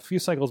a few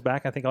cycles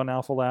back, I think, on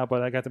Alpha Lab,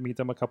 but I got to meet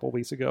them a couple of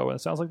weeks ago, and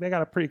it sounds like they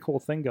got a pretty cool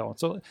thing going.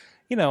 So,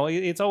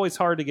 it's always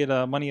hard to get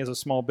money as a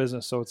small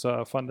business, so it's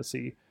fun to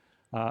see,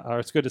 or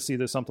it's good to see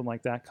there's something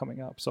like that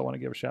coming up. So I want to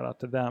give a shout out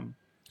to them.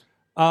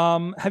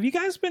 Have you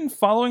guys been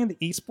following the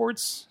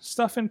esports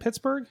stuff in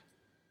Pittsburgh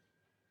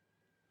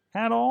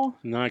at all?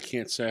 No, I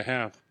can't say I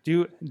have.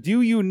 Do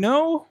you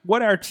know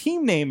what our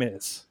team name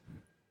is?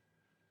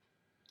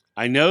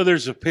 I know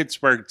there's a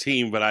Pittsburgh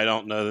team, but I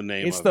don't know the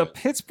name. It's the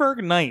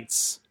Pittsburgh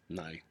Knights.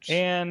 Knights.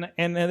 And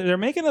they're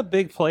making a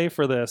big play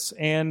for this.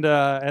 And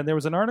there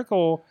was an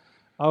article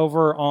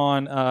over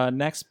on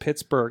Next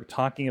Pittsburgh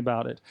talking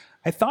about it.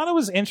 I thought it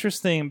was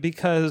interesting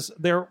because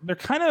they're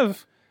kind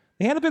of,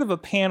 they had a bit of a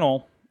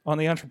panel on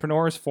the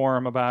Entrepreneurs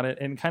Forum about it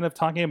and kind of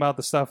talking about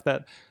the stuff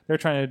that they're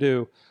trying to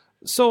do.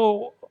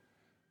 So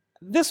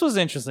this was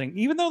interesting.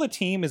 Even though the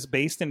team is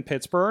based in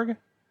Pittsburgh,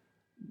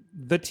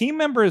 the team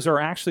members are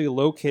actually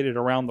located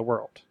around the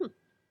world.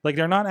 Like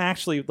they're not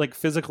actually like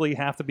physically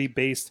have to be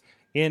based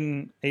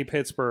in a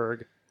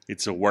Pittsburgh.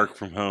 It's a work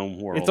from home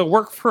world. It's a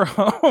work from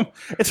home.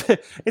 It's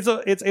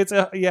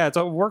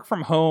a work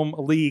from home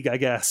league, I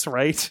guess,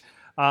 right?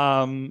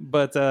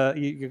 But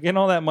you're getting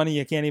all that money,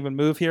 you can't even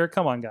move here.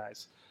 Come on,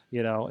 guys.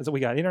 So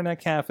we got internet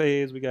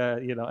cafes, we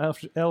got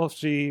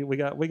LFG, we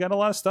got a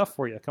lot of stuff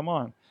for you. Come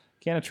on,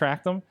 can't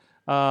attract them.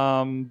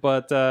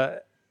 But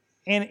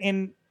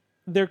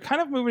they're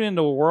kind of moving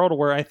into a world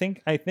where I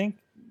think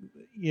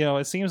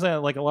it seems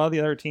that like a lot of the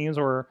other teams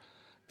were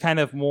kind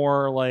of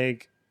more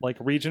like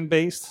region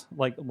based,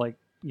 like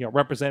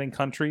representing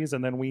countries,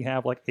 and then we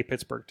have like a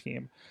Pittsburgh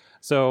team.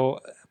 So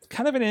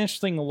kind of an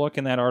interesting look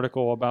in that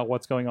article about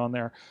what's going on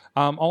there.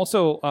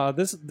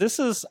 This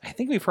is, I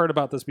think we've heard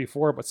about this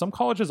before, but some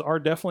colleges are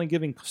definitely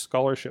giving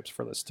scholarships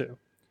for this too.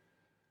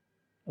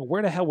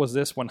 Where the hell was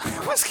this when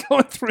I was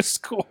going through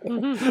school?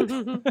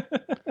 The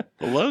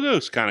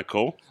logo's kind of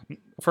cool.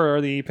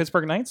 For the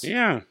Pittsburgh Knights?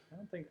 Yeah. I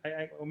don't think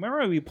I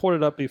remember we pulled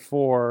it up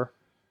before.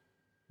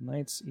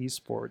 Knights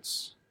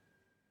Esports.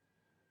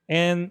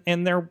 And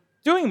they're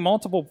doing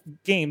multiple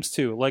games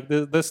too. Like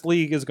this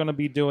league is going to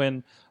be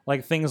doing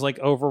like things like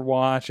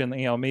Overwatch and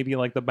maybe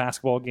like the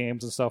basketball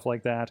games and stuff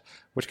like that,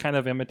 which kind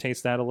of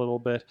imitates that a little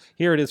bit.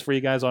 Here it is for you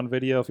guys on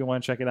video if you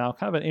want to check it out.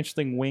 Kind of an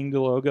interesting winged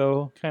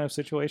logo kind of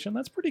situation.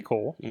 That's pretty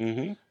cool.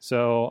 Mm-hmm.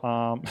 So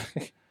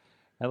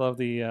I love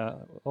the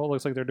it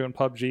looks like they're doing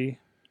PUBG.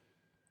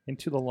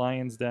 Into the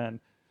Lion's Den.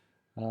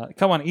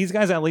 Come on, these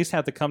guys at least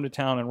have to come to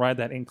town and ride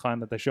that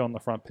incline that they show on the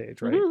front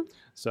page, right? Mhm.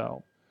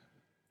 So,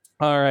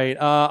 all right.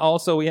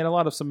 Also, we had a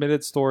lot of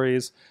submitted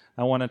stories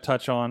I want to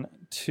touch on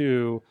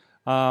too.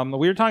 We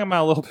were talking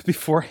about a little bit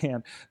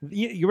beforehand.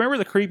 You remember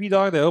the creepy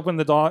dog that opened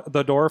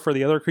the door for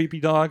the other creepy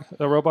dog,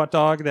 the robot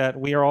dog that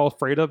we are all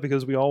afraid of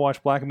because we all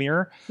watch Black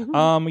Mirror?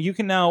 Mm-hmm. You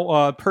can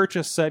now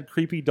purchase said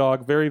creepy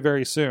dog very,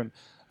 very soon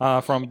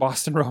from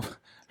Boston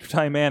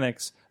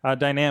Dynamics.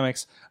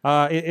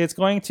 It's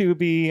going to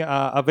be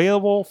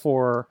available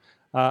for,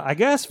 I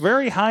guess,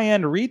 very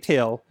high-end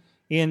retail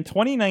in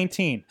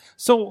 2019.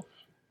 So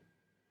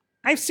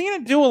I've seen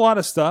it do a lot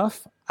of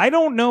stuff. I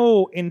don't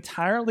know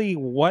entirely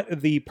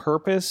what the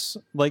purpose,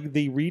 like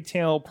the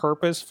retail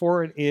purpose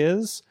for it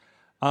is,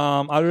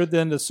 other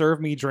than to serve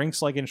me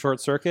drinks like in Short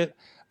Circuit,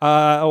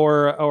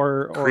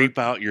 or Creep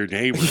out your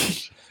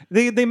neighbors.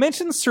 They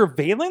mentioned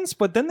surveillance,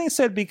 but then they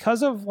said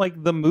because of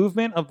like the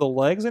movement of the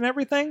legs and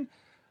everything,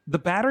 the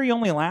battery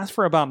only lasts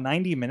for about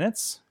 90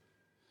 minutes.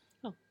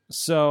 Oh.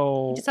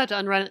 So You just have to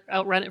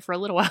outrun it for a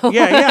little while.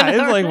 yeah.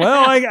 It's like,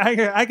 well,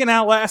 I can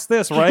outlast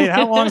this, right?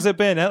 How long has it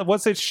been?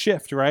 What's its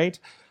shift, right?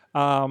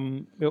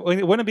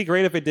 Wouldn't it be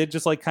great if it did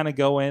just like kind of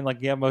go in,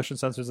 like you have motion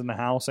sensors in the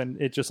house and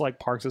it just like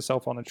parks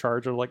itself on a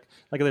charger, like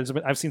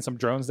I've seen some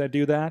drones that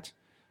do that,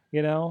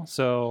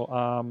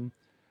 So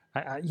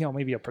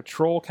maybe a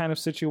patrol kind of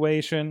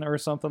situation or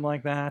something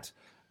like that.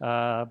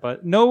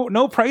 But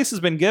no price has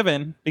been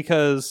given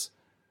because,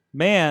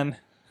 man.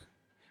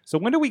 So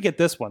when do we get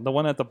this one? The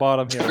one at the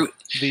bottom here.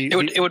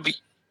 It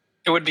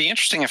would be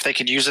interesting if they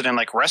could use it in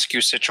like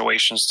rescue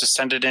situations to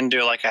send it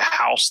into like a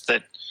house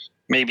that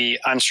maybe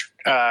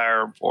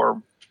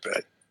or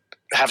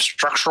have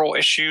structural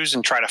issues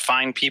and try to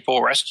find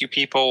people, rescue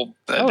people,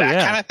 that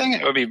kind of thing.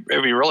 It would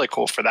be really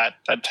cool for that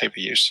type of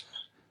use.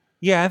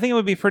 Yeah, I think it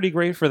would be pretty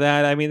great for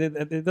that. I mean,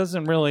 it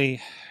doesn't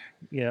really,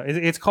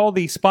 it's called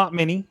the Spot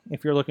Mini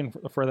if you're looking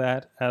for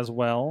that as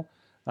well.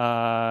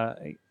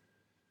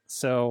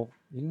 So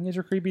you can get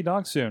your creepy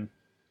dog soon,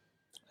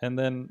 and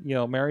then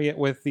marry it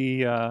with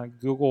the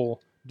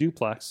Google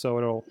Duplex, so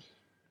it'll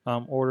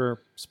order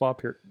spa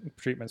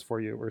treatments for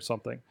you or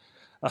something.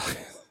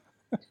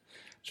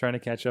 Trying to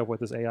catch up with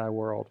this AI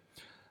world,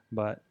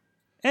 but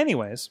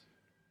anyways,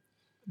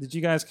 did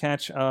you guys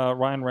catch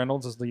Ryan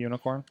Reynolds as the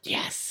unicorn?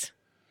 Yes.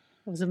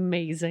 It was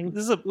amazing.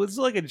 This is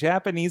like a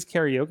Japanese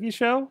karaoke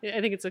show.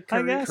 I think it's a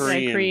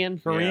Korean.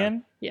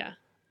 Korean. Yeah.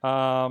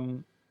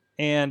 And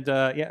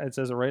it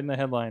says it right in the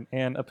headline.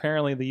 And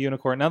apparently the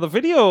unicorn. Now the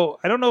video,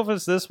 I don't know if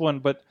it's this one,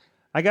 but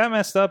I got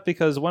messed up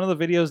because one of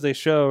the videos they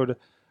showed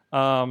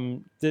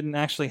didn't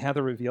actually have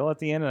the reveal at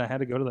the end, and I had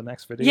to go to the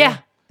next video. Yeah.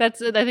 I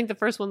think the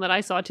first one that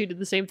I saw too did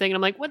the same thing, and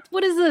I'm like,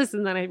 what is this?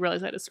 And then I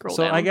realized I had to scroll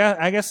down. So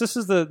I guess this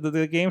is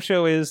the game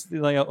show is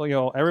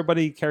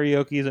everybody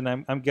karaoke's,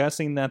 and I'm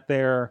guessing that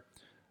they're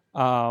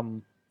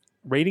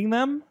rating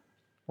them,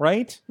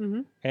 right?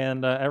 Mm-hmm.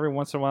 And every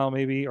once in a while,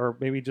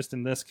 maybe just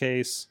in this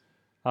case,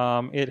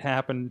 it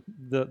happened.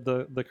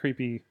 The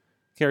creepy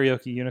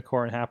karaoke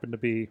unicorn happened to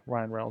be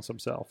Ryan Reynolds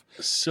himself.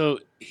 So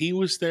he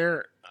was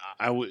there,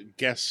 I would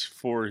guess,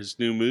 for his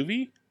new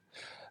movie.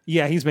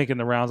 Yeah, he's making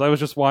the rounds. I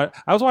was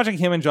watching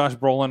him and Josh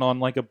Brolin on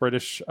like a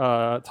British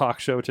talk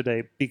show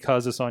today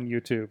because it's on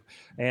YouTube,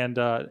 and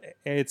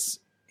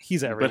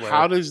he's everywhere. But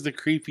how does the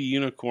creepy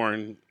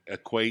unicorn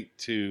equate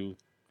to?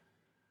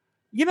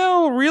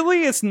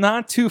 Really, it's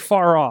not too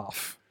far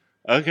off.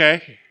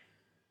 Okay.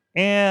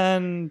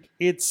 And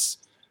it's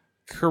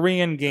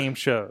Korean game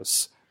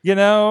shows.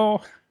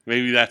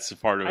 Maybe that's the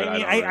part of it.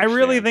 I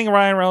really think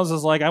Ryan Reynolds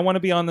is like, I want to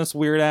be on this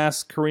weird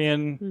ass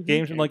Korean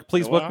game show. Like,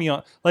 please book me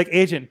on. Like,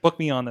 agent, book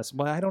me on this.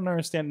 But I don't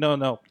understand.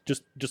 No,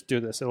 just do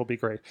this. It'll be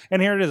great.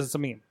 And here it is. It's a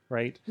meme,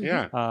 right?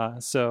 Yeah.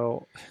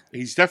 So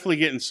he's definitely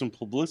getting some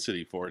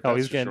publicity for it.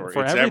 He's getting sure.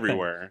 for it's everything.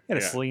 everywhere. He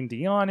had a Celine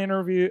Dion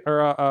interview or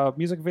a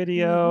music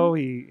video.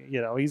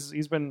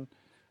 He's been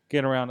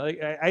getting around.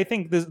 I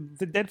think the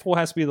Deadpool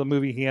has to be the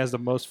movie he has the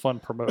most fun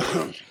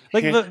promoting.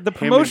 Like the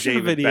promotion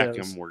him and David videos.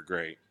 Beckham were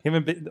great.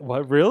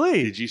 What,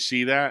 really? Did you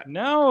see that?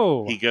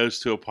 No. He goes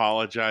to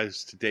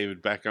apologize to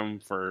David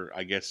Beckham for,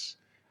 I guess,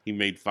 he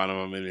made fun of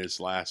him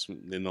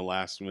in the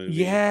last movie.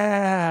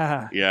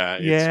 Yeah. Yeah,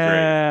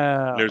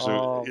 it's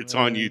great. It's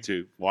Man. on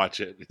YouTube. Watch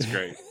it. It's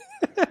great.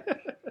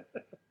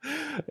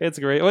 It's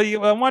great.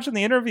 Well, I'm watching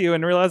the interview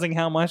and realizing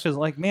how much is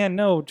like, man,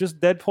 no, just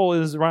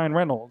Deadpool is Ryan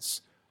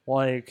Reynolds,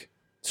 like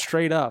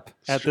straight up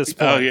at this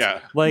point. Oh, yeah.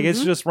 Like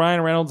it's just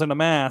Ryan Reynolds in a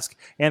mask,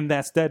 and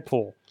that's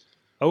Deadpool.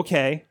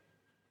 Okay.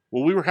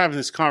 Well, we were having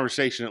this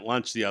conversation at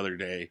lunch the other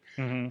day,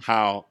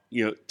 how,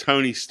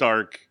 Tony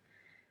Stark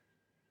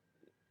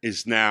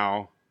is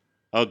now,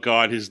 oh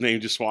God, his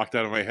name just walked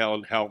out of my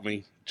head. Help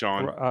me,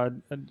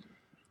 John.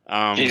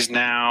 He's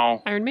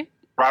now Iron Man.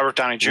 Robert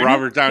Downey Jr.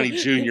 Robert Downey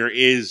Jr.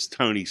 is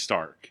Tony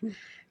Stark.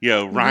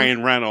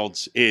 Ryan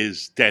Reynolds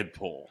is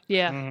Deadpool.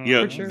 Yeah.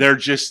 For sure. They're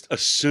just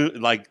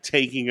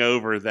taking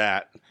over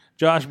that.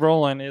 Josh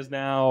Brolin is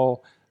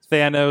now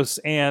Thanos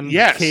and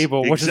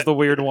Cable, which is the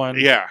weird one.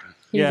 Yeah.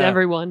 He's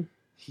everyone.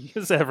 He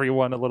is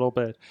everyone a little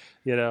bit,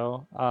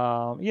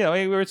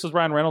 It's just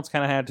Ryan Reynolds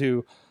kind of had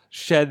to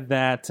shed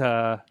that,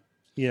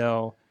 he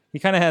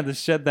kind of had to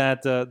shed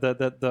that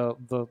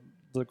the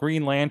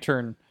Green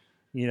Lantern,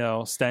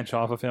 stench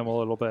off of him a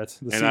little bit.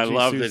 And I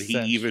love that he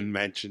even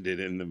mentioned it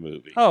in the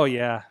movie. Oh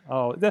yeah.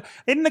 Oh,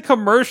 in the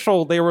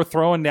commercial they were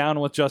throwing down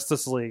with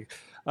Justice League.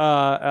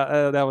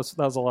 That was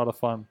a lot of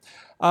fun.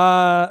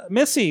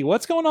 Missy,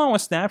 what's going on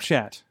with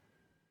Snapchat?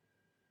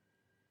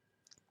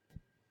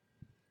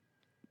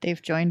 They've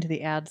joined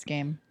the ads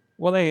game.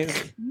 Well,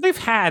 they've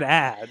had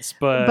ads,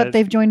 but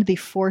they've joined the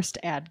forced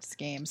ads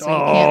game, so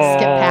you can't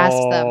skip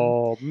past them.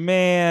 Oh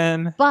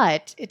man!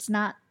 But it's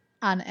not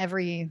on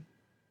every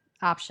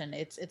option.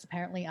 It's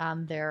apparently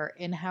on their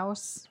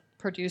in-house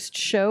produced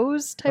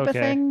shows type of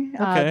thing.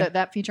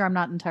 That feature I'm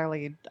not on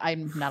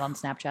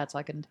Snapchat, so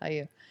I couldn't tell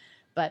you.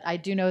 But I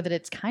do know that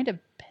it's kind of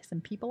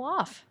pissing people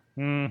off.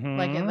 Mm-hmm.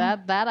 Like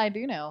that I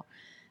do know.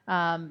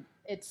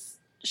 It's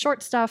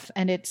short stuff,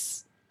 and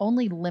it's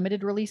only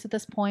limited release at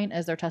this point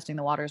as they're testing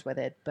the waters with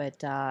it. But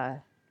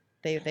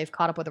they've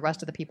caught up with the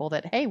rest of the people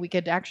that, hey, we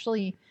could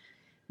actually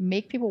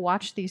make people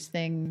watch these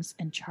things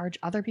and charge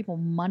other people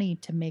money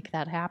to make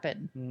that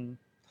happen. Mm-hmm.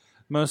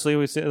 Mostly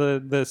we see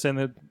this,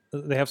 and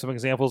they have some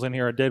examples in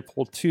here of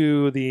Deadpool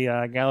 2, the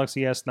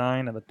Galaxy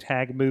S9, and the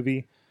Tag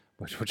movie,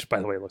 which by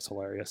the way looks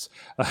hilarious.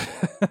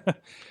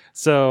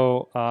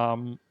 So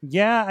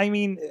I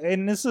mean,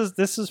 and this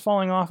is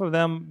falling off of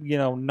them,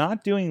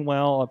 not doing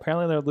well.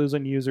 Apparently they're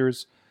losing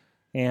users,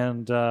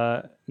 and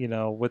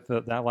with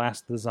that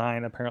last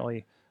design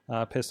apparently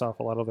pissed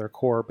off a lot of their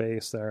core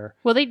base there.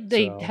 Well,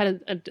 they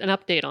had an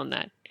update on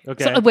that.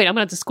 Okay. So, wait, I'm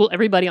gonna have to school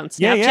everybody on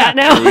Snapchat yeah.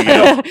 now. Here we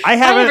go.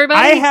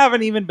 I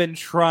haven't even been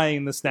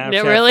trying the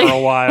Snapchat for a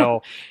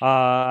while.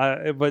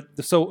 But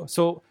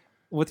so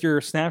with your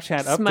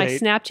Snapchat update, my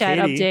Snapchat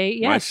Katie, update.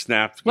 Yes. My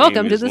Snap game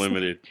Welcome to is this.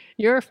 limited.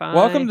 You're fine.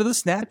 Welcome to the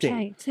Snap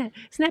game. Okay,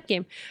 Snap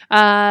game.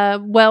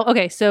 Well,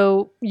 okay,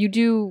 so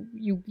you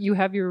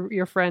have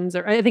your friends,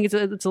 or I think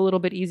it's a little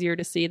bit easier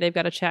to see. They've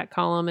got a chat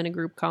column and a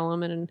group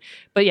column,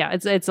 but yeah,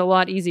 it's a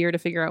lot easier to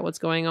figure out what's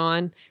going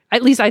on.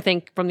 At least I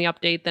think from the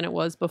update than it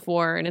was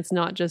before, and it's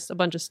not just a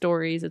bunch of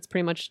stories. It's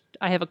pretty much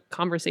I have a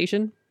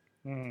conversation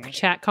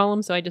chat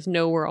column, so I just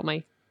know where all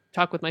my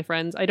talk with my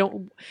friends. I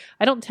don't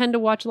tend to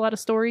watch a lot of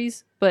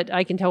stories, but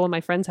I can tell when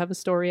my friends have a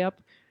story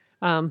up.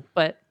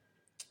 But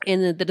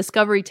in the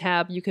Discovery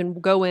tab, you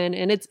can go in,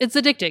 and it's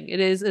addicting. It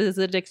is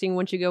addicting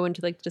once you go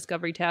into like the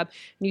Discovery tab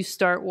and you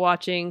start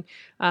watching,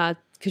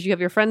 because you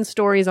have your friends'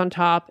 stories on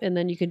top, and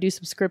then you can do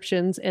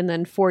subscriptions, and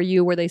then For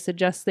You, where they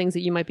suggest things that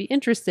you might be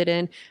interested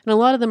in. And a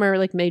lot of them are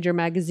like major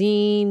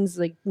magazines,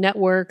 like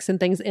networks and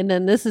things. And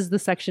then this is the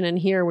section in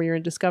here where you're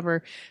in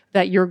Discover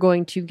that you're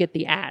going to get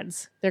the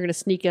ads. They're going to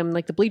sneak them,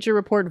 like the Bleacher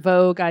Report,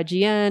 Vogue,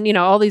 IGN,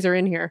 all these are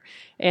in here.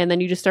 And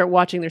then you just start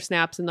watching their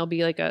snaps, and they'll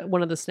be like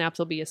one of the snaps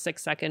will be a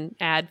 6-second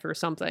ad for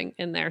something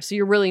in there. So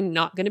you're really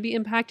not going to be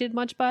impacted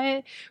much by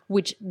it,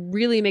 which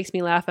really makes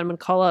me laugh. I'm going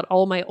to call out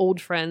all my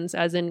old friends,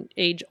 as in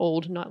age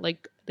old, not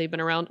like they've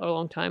been around a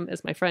long time,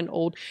 as my friend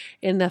old,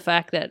 in the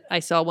fact that I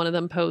saw one of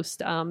them post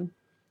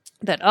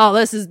that,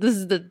 this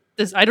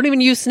is I don't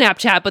even use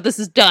Snapchat, but this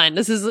is done.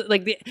 This is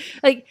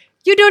like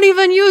you don't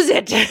even use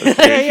it.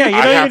 Yeah,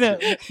 you don't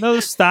even know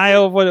the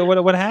style of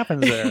what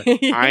happens there.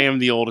 I am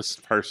the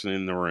oldest person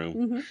in the room.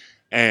 Mm-hmm.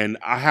 And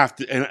I have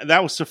to, and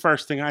that was the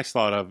first thing I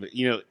thought of.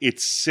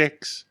 It's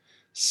 6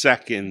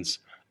 seconds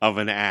of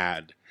an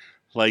ad.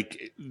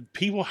 Like,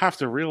 people have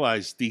to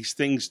realize these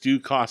things do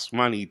cost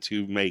money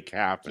to make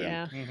happen.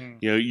 Yeah.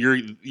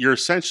 Mm-hmm. You're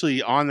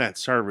essentially on that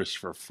service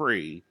for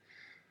free.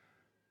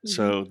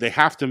 So they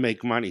have to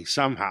make money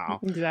somehow.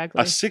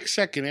 Exactly. A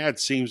 6-second ad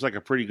seems like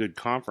a pretty good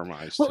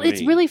compromise. Well, to it's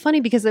me. really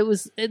funny because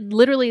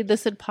literally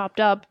this had popped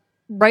up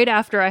right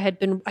after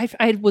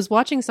I was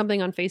watching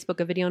something on Facebook,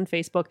 a video on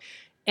Facebook,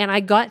 and I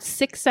got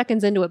 6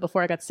 seconds into it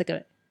before I got sick of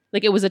it.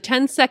 Like, it was a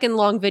 10-second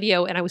long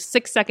video, and I was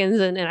 6 seconds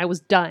in, and I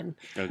was done.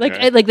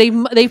 Okay. Like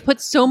they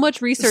put so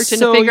much research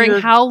into figuring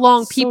how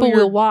long people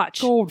will watch.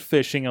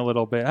 Goldfishing a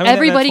little bit.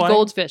 Everybody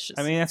goldfishes.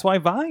 I mean, that's why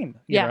Vine.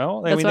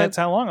 That's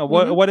how long.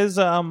 Mm-hmm. What is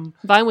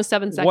Vine was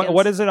 7 seconds.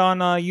 What is it on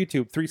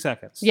YouTube? 3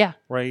 seconds. Yeah.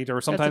 Right,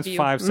 or sometimes view.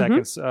 5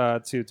 seconds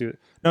to do.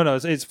 No,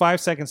 it's 5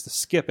 seconds to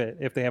skip it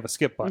if they have a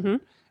skip button.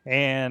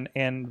 Mm-hmm.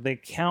 And they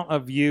count a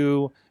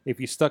view if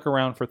you stuck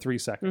around for 3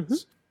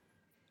 seconds.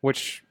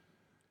 which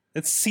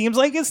it seems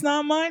like it's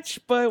not much,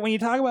 but when you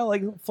talk about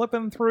like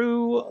flipping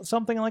through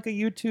something like a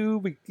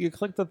YouTube, you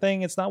click the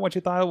thing, it's not what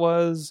you thought it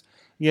was,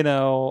 you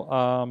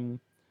know.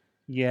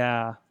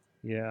 Yeah.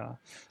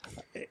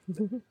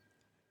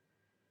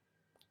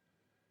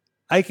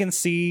 I can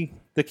see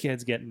the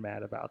kids getting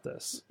mad about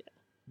this,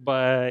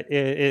 but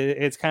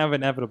it's kind of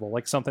inevitable.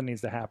 Like something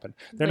needs to happen.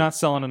 They're not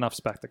selling enough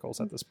spectacles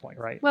at this point,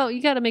 right? Well,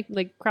 you got to make,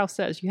 like Kraus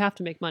says, you have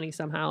to make money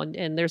somehow,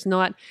 and there's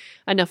not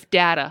enough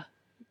data.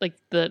 Like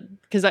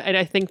because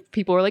I think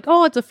people are like,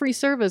 oh, it's a free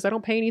service, I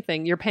don't pay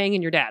anything. You're paying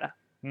in your data,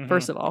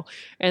 first of all,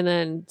 and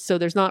then so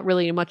there's not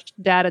really much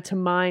data to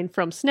mine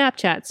from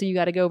Snapchat. So you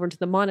got to go over into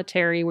the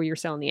monetary where you're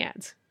selling the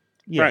ads.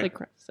 Yeah, Right. Like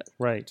Kraus said.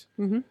 right.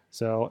 Mm-hmm.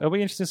 So It'll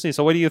be interesting to see.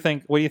 So what do you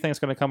think? What do you think is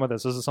going to come of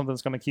this? Is it something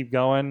that's going to keep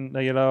going,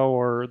 you know,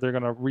 or they're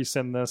going to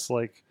rescind this?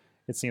 Like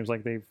it seems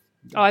like they've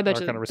Oh, I bet are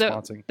you kind of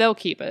responding. they'll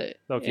keep it.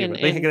 They'll keep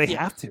it. They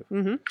have to.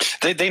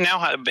 Mm-hmm. They now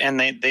have, and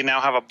they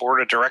now have a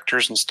board of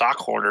directors and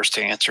stockholders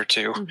to answer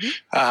to.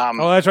 Mm-hmm.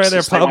 Oh, that's right.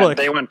 They're Since public.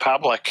 They went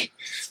public.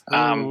 Ooh,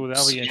 that'll be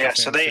interesting. Yeah,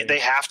 so to see. they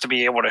have to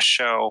be able to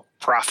show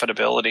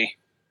profitability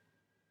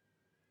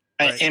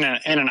Right. in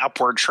an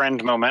upward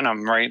trend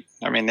momentum, right?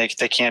 I mean, they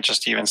can't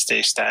just even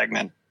stay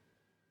stagnant.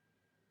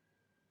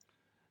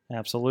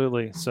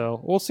 Absolutely.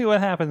 So we'll see what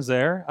happens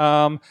there.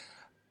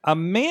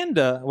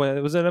 Amanda,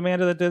 was it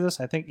Amanda that did this?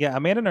 I think, yeah,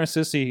 Amanda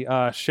Narcissi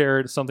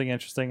shared something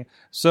interesting.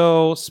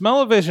 So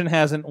Smell-O-Vision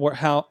hasn't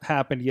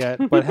happened yet,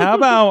 but how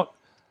about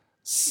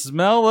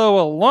Smell-O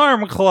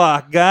alarm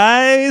clock,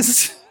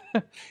 guys?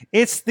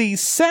 It's the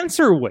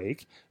Sensor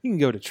Wake. You can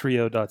go to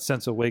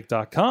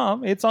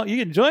trio.sensorwake.com. It's all,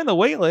 you can join the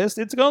wait list.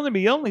 It's going to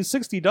be only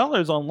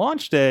 $60 on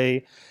launch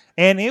day,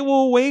 and it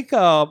will wake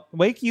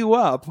you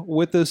up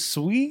with the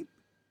sweet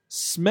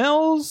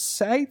smells,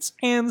 sights,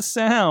 and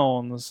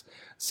sounds.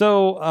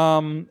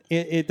 So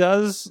it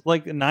does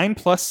like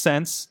 9+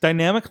 scents,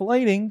 dynamic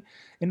lighting,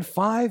 and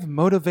 5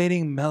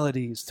 motivating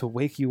melodies to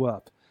wake you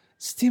up.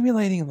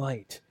 Stimulating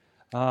light.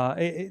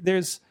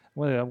 There's...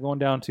 Well, I'm going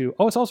down to...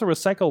 Oh, it's also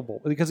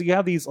recyclable because you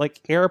have these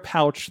like air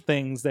pouch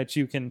things that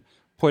you can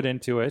put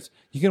into it.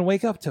 You can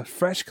wake up to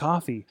fresh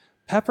coffee,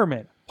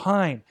 peppermint,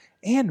 pine,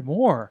 and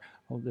more.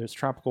 Oh, there's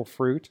tropical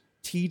fruit,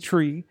 tea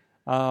tree,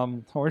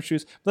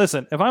 horseshoes.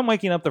 Listen, if I'm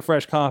waking up to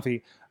fresh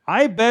coffee,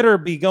 I better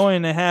be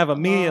going to have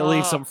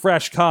immediately some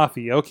fresh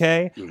coffee,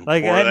 okay?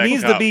 Like, Pour that that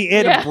needs to cup. be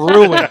in Yeah.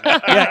 brewing.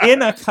 Yeah,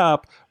 in a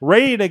cup,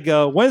 ready to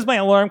go. When's my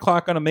alarm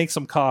clock going to make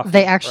some coffee?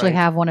 They actually Right.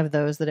 have one of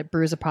those that it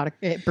brews a product.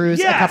 It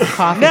brews a Yes! cup of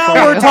coffee. Now for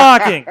we're you.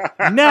 talking.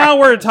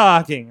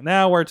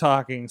 Now we're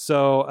talking.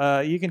 So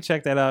you can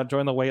check that out.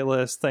 Join the wait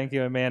list. Thank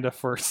you, Amanda,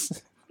 for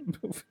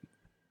moving.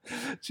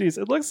 Jeez,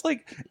 it looks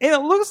like it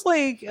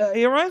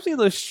reminds me of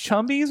those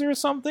Chumbies or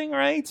something,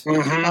 right?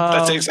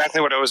 That's exactly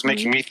what it was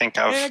making me think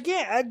of. And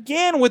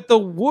again with the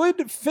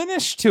wood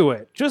finish to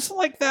it, just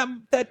like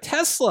that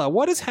Tesla.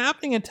 What is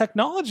happening in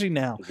technology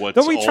now? What's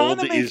Are we trying old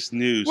to make- is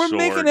new, We're Sword.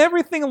 making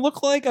everything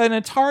look like an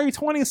Atari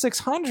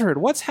 2600.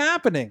 What's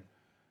happening?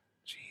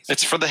 Jeez.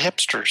 It's for the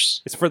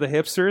hipsters. It's for the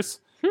hipsters,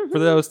 for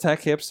those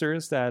tech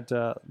hipsters that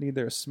need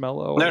their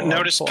Smell-O.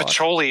 Notice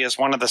patchouli is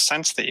one of the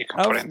scents that you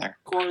can put in there.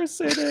 Of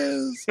course it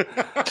is.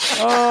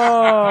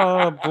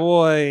 Oh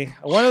boy,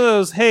 one of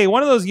those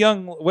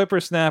young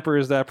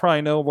whippersnappers that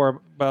probably know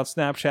more about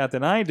Snapchat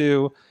than I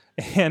do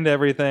and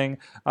everything.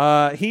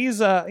 He's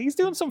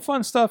doing some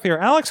fun stuff here.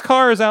 Alex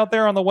Carr is out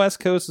there on the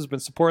West Coast, has been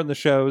supporting the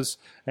shows,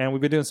 and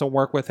we've been doing some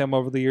work with him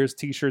over the years: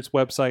 t-shirts,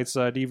 websites,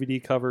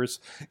 DVD covers,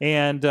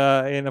 and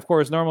of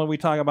course, normally we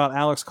talk about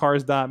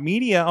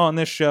alexcars.media on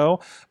this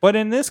show, but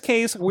in this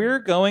case, we're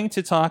going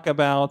to talk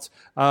about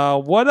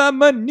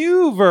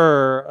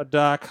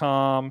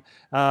whatamaneuver.com,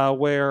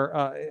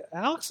 where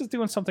Alex is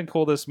doing something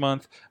cool this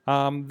month.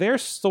 Their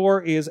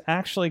store is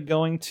actually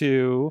going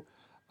to.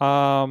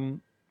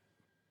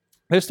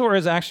 This store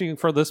is actually,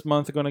 for this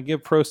month, going to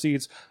give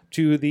proceeds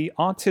to the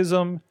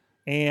autism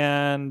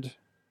and...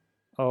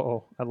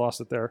 Oh, I lost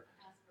it there.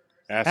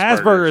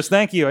 Asperger's.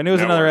 Thank you. I knew it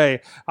was another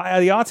A.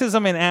 The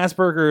Autism and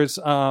Asperger's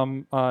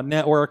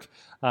network.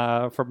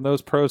 From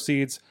those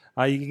proceeds,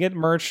 you can get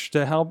merch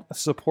to help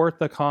support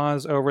the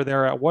cause over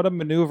there at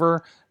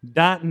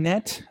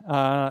whatamaneuver.net,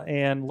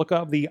 and look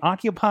up the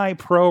Occupy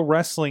Pro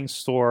Wrestling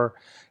store.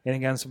 And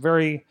again, it's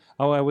very...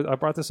 I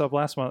brought this up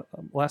last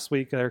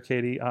week there,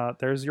 Katie.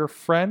 There's your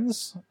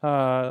friend's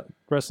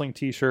wrestling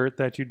T-shirt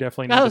that you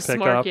definitely need to pick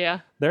smart, up. yeah.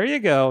 There you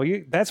go.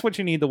 That's what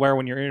you need to wear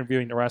when you're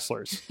interviewing the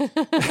wrestlers.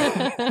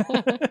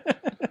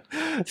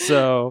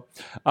 So,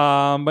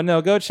 but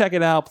no, go check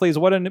it out, please.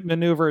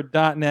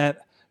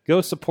 Whatamaneuver.net.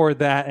 Go support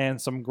that and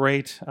some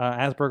great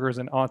Asperger's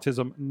and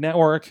Autism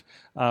network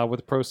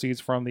with proceeds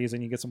from these,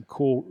 and you get some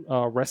cool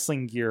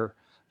wrestling gear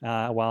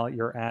while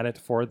you're at it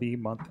for the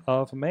month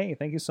of May.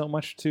 Thank you so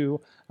much to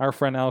our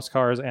friend Alex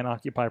Cars and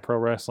Occupy Pro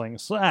Wrestling /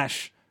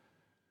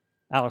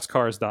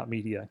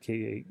 alexcars.media,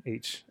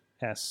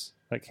 KAHS,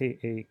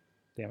 damn,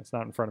 it's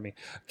not in front of me,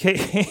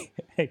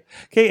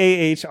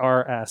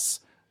 KAHRS,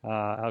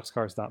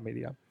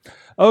 alexcars.media.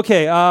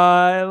 Okay,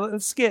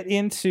 let's get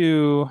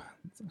into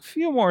a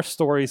few more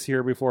stories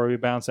here before we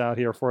bounce out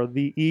here for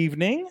the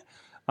evening.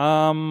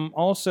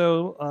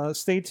 Also,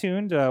 stay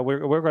tuned.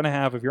 We're going to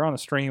have, if you're on the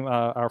stream,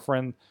 our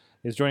friend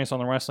is joining us on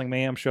the Wrestling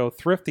Mayhem show,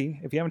 Thrifty.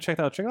 If you haven't check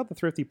out the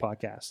Thrifty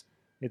podcast.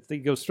 He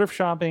goes thrift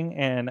shopping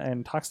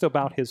and talks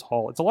about his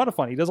haul. It's a lot of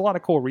fun. He does a lot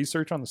of cool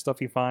research on the stuff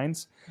he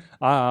finds.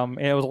 And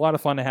it was a lot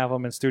of fun to have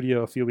him in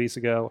studio a few weeks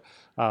ago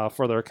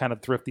for their kind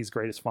of Thrifty's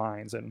greatest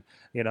finds. And,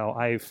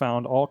 I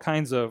found all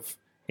kinds of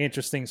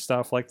interesting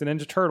stuff like the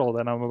Ninja Turtle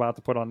that I'm about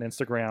to put on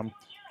Instagram.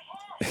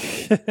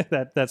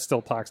 that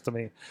still talks to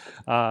me.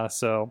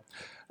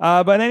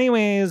 But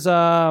anyways,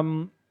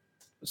 so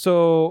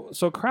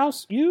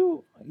Kraus,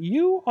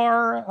 you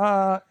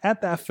are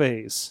at that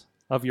phase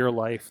of your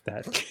life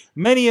that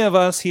many of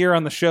us here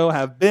on the show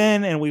have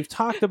been, and we've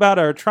talked about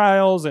our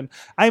trials. And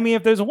I mean,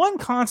 if there's one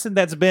constant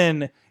that's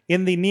been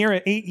in the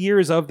near 8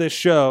 years of this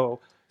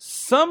show,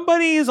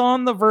 somebody's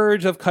on the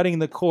verge of cutting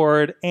the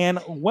cord.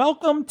 And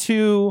welcome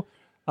to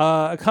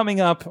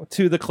coming up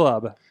to the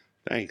club.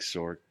 Thanks,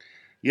 Sorg.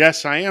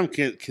 Yes, I am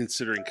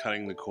considering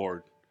cutting the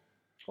cord.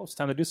 Oh, it's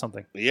time to do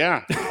something.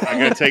 Yeah, I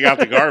got to take out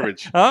the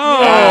garbage.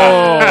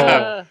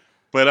 Oh.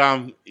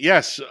 But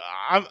yes,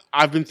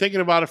 I've been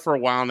thinking about it for a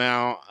while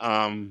now.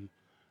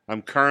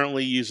 I'm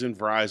currently using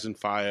Verizon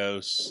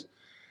Fios,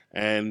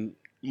 and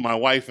my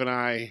wife and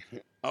I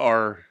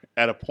are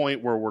at a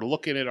point where we're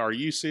looking at our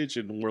usage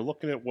and we're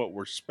looking at what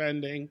we're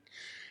spending,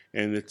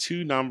 and the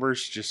two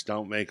numbers just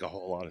don't make a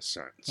whole lot of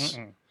sense.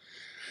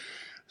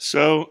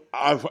 So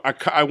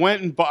I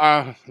went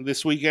and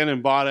this weekend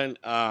and bought an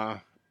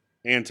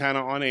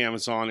antenna on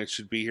Amazon. It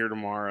should be here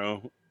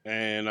tomorrow.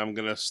 And I'm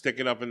going to stick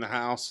it up in the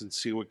house and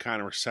see what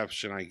kind of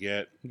reception I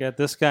get. You got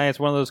this guy. It's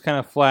one of those kind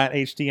of flat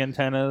HD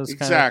antennas.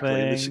 Exactly.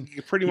 Kind of This thing.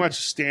 is pretty much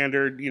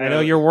standard. I know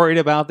you're worried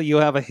about that you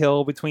have a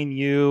hill between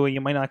you and you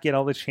might not get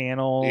all the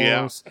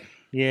channels.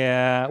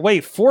 Yeah.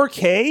 Wait,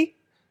 4K?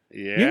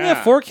 Yeah. You can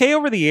get 4K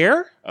over the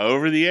air?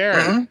 Over the air.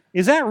 Mm-hmm.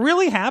 Is that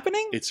really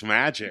happening? It's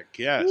magic,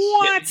 yes.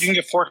 What? You can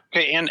get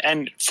 4K,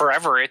 and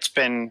forever it's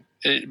been,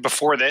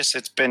 before this,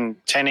 it's been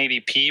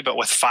 1080p, but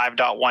with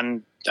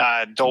 5.1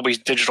 Dolby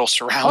Digital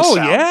Surround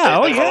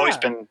sound. They've always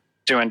been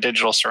doing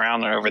digital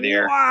surround over the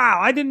air. Wow,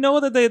 I didn't know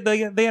that they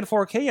had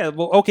 4K yet.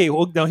 Well, okay,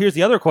 now here's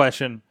the other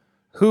question.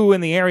 Who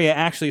in the area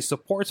actually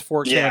supports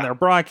 4K in their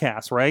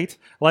broadcasts, right?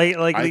 Like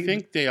I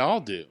think they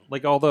all do.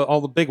 Like all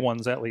the big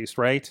ones at least,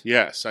 right?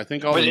 Yes, I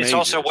think all but the it's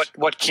majors. also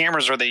what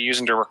cameras are they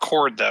using to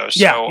record those?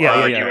 Yeah.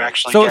 You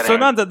actually so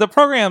not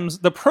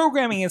the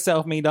programming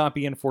itself may not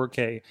be in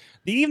 4K.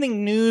 The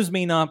evening news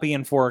may not be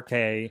in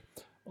 4K.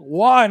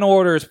 Law and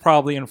Order is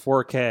probably in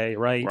 4K,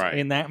 right?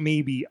 And that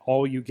may be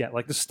all you get,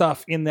 like the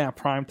stuff in that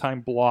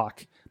primetime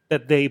block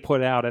that they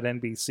put out at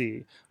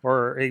NBC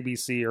or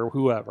ABC or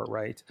whoever,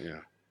 right? Yeah.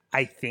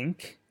 I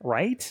think,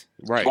 right?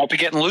 Right. Won't be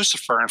getting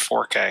Lucifer in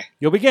 4K.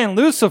 You'll be getting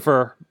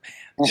Lucifer.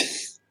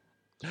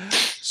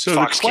 So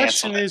Fox the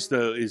question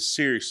canceled is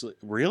seriously,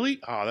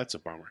 really? Oh, that's a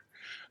bummer.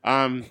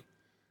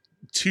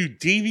 To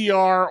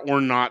DVR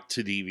or not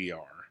to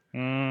DVR?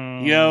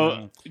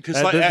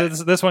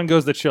 Because this one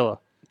goes to Chilla.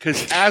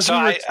 Because as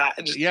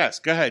yes,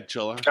 go ahead,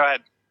 Chilla. Go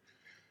ahead.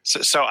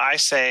 So I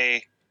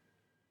say,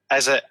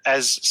 as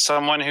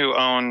someone who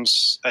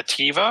owns a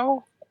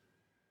TiVo,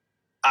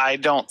 I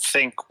don't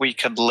think we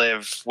could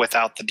live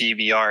without the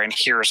DVR, and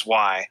here's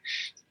why.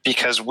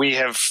 Because we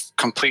have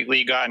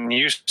completely gotten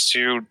used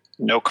to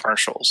no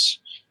commercials.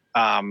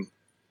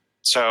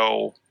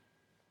 So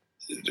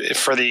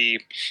for the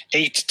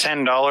 $8 to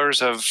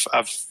 $10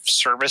 of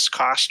service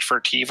cost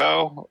for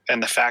TiVo,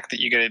 and the fact that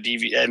you get a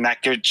DVR, and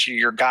that gives you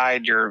your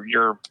guide, your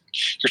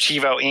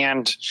TiVo,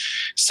 and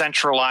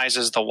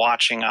centralizes the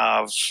watching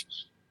of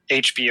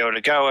HBO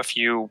to go if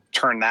you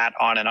turn that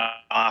on and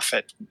off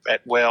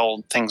at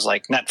will, things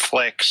like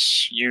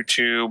Netflix,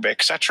 YouTube,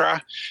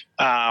 etc.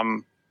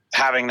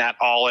 Having that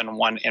all in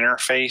one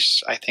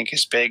interface, I think,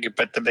 is big.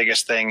 But the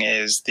biggest thing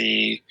is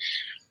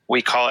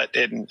we call it,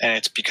 and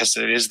it's because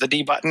it is the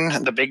D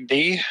button, the big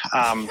D.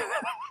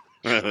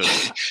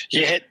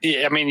 You hit,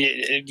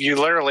 you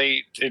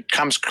literally, it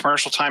comes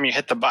commercial time, you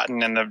hit the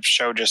button and the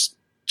show just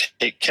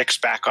kicks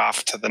back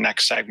off to the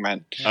next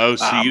segment. Oh,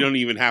 so you don't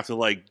even have to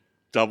like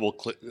double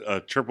click,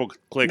 triple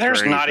click.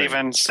 There's not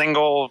even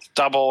single,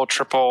 double,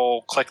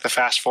 triple click the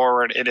fast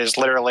forward. It is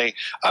literally,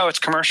 it's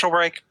commercial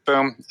break.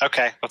 Boom.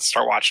 Okay, let's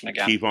start watching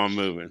again. Keep on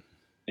moving.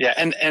 Yeah,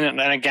 and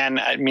again,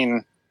 I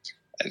mean,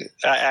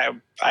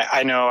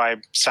 I know I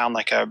sound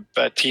like a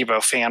TiVo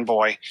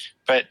fanboy,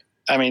 but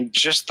I mean,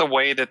 just the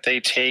way that they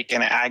take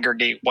and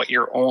aggregate what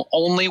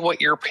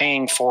you're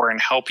paying for and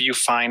help you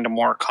find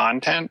more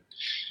content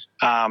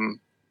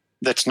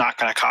that's not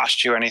going to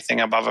cost you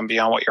anything above and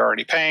beyond what you're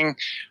already paying.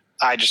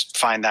 I just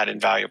find that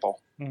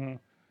invaluable. Mm-hmm.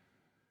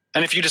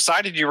 And if you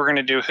decided you were going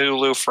to do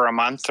Hulu for a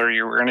month, or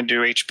you were going to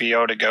do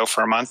HBO to go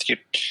for a month, you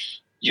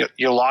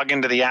log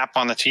into the app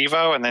on the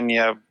TiVo, and then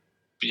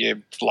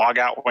you log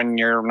out when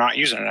you're not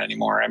using it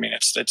anymore. I mean,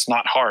 it's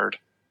not hard.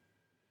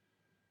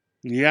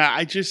 Yeah,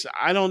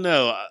 I don't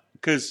know,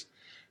 because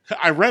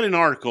I read an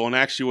article and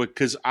actually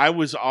because I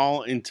was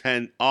all in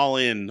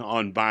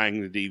on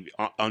buying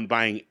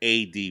buying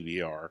a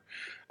DVR.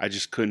 I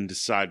just couldn't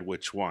decide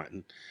which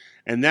one.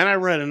 And then I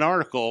read an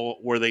article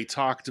where they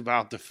talked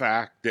about the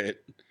fact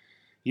that,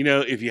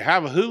 if you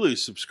have a Hulu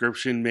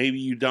subscription, maybe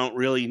you don't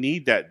really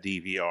need that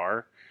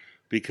DVR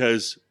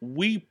because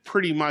my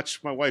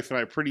wife and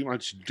I pretty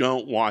much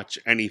don't watch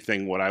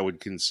anything what I would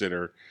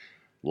consider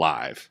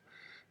live.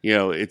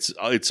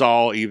 It's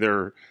all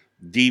either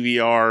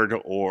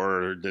DVR'd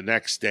or the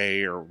next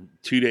day or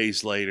 2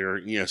 days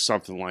later,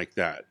 something like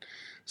that.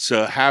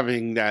 So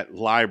having that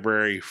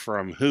library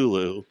from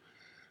Hulu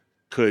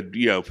could,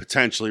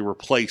 potentially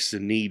replace the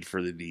need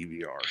for the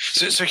DVR.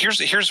 So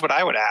here's what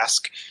I would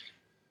ask.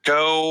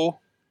 Go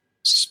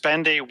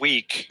spend a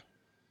week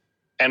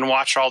and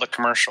watch all the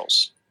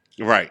commercials.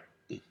 Right.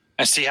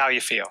 And see how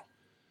you feel.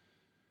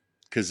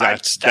 Because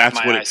that's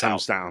what it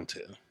comes down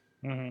to.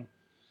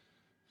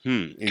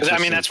 Mm-hmm. Because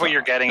that's what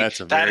you're getting. That's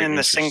a that very in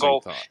the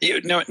single,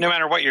 no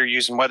matter what you're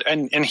using.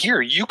 And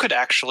here you could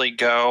actually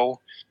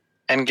go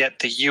and get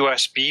the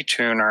USB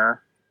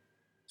tuner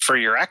for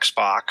your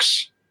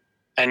Xbox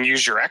and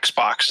use your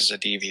Xbox as a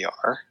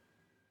DVR.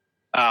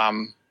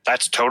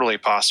 That's totally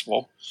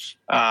possible.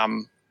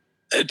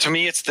 To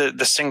me, it's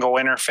the single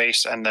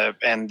interface and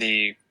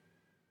the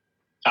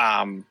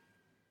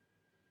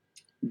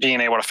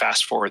being able to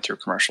fast forward through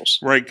commercials.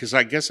 Right, because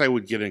I guess I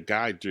would get a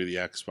guide through the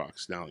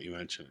Xbox now that you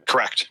mention it.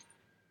 Correct.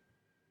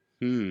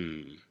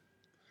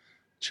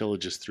 Chilla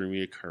just threw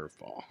me a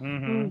curveball.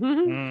 Mm-hmm.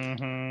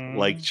 Mm-hmm.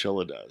 Like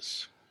Chilla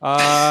does.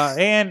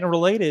 And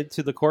related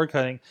to the cord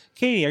cutting,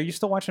 Katie, are you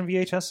still watching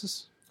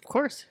VHSs? Of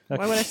course. Okay.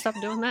 Why would I stop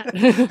doing that?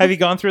 Have you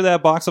gone through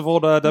that box of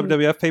old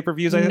WWF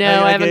pay-per-views?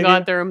 No, I haven't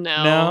gone through them.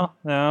 No,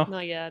 No.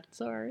 not yet.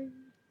 Sorry.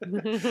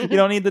 You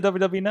don't need the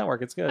WWE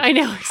network. It's good. I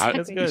know. It's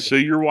Exactly. good. So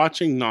you're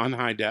watching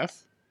non-high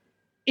def?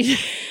 Can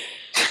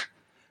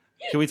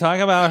we talk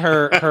about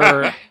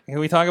her? Can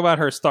we talk about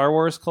her Star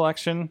Wars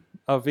collection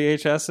of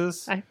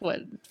VHSs?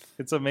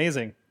 It's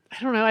amazing.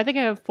 I don't know. I think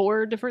I have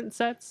 4 different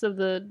sets of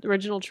the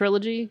original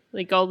trilogy,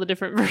 like all the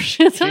different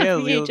versions of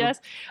VHS.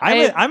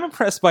 I'm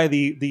impressed by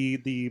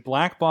the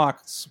black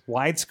box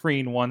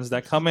widescreen ones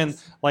that come in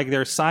like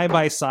they're side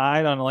by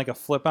side on like a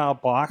flip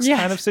out box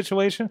kind of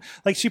situation.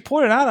 Like she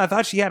pulled it out, I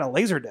thought she had a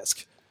laser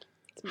disc.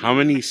 How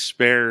many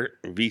spare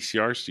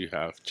VCRs do you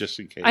have, just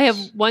in case? I have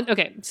one.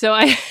 Okay, so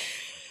I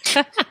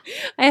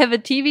have a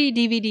TV,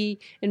 DVD,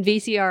 and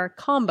VCR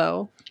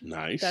combo.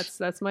 Nice.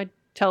 That's my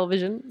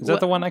television. Is that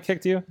the one I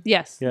kicked you?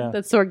 Yes, Yeah.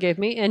 That Sorg gave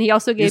me, and he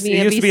also gave me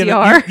a used to be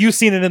VCR. you've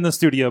seen it in the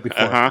studio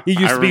before. Uh-huh. It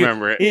used I to be,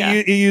 remember it. Yeah.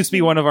 It used to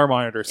be one of our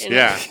monitors. And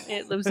Yeah.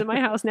 it lives in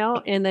my house now,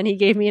 and then he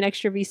gave me an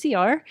extra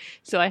VCR,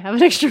 so I have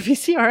an extra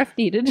VCR if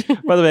needed.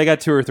 By the way, I got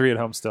 2 or 3 at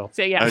home still.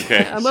 So yeah,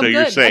 Okay, I'm so good.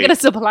 you're I safe. got a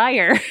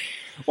supplier.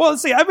 Well,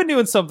 see, I've been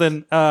doing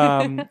something.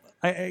 And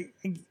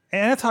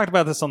I talked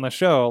about this on the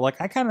show. Like,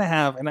 I kind of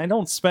have, and I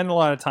don't spend a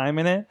lot of time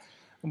in it,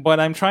 but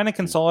I'm trying to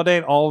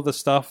consolidate all of the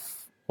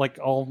stuff, like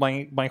all of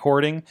my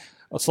hoarding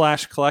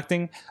 /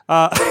 collecting,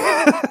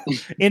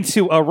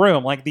 into a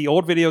room, like the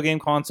old video game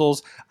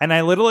consoles. And I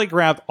literally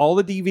grabbed all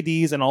the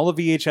DVDs and all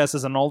the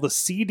VHSs and all the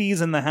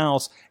CDs in the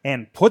house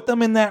and put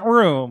them in that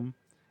room.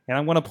 And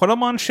I'm going to put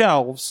them on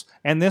shelves.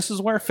 And this is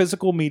where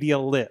physical media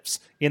lives.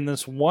 In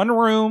this one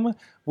room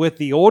with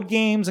the old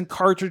games and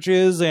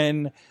cartridges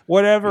and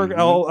whatever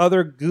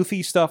other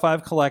goofy stuff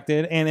I've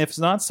collected. And if it's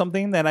not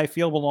something that I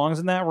feel belongs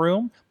in that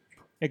room,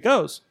 it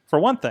goes, for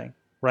one thing,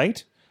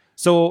 right?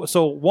 So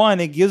one,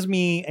 it gives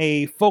me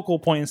a focal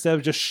point instead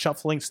of just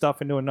shuffling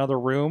stuff into another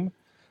room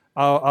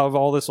of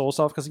all this old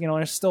stuff. Because,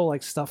 there's still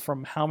like stuff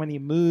from how many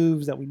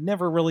moves that we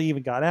never really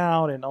even got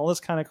out and all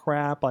this kind of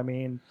crap. I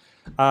mean...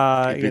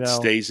 if it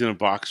stays in a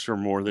box for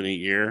more than a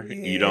year,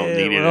 you don't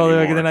need it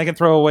anymore. Then I can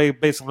throw away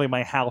basically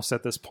my house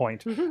at this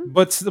point.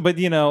 But is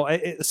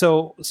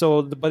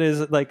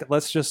it like,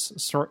 let's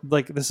just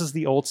like, this is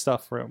the old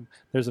stuff room.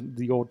 There's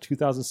the old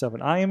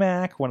 2007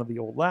 iMac, one of the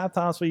old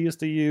laptops we used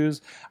to use.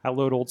 I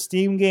load old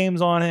Steam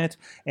games on it,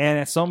 and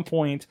at some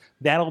point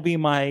that'll be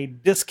my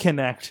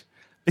disconnect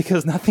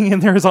because nothing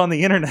in there is on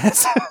the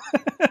internet.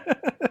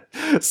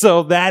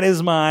 So that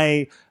is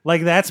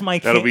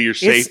that'll be your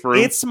safe room.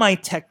 It's my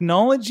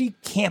technology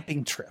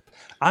camping trip.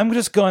 I'm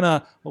just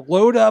gonna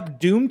load up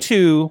Doom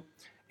 2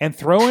 and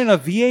throw in a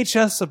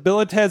VHS of Bill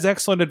and Ted's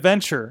Excellent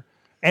Adventure,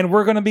 and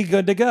we're gonna be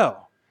good to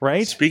go,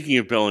 right? Speaking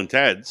of Bill and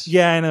Ted's,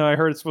 Yeah, I know. I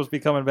heard it's supposed to be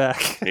coming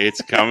back.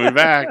 it's coming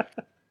back.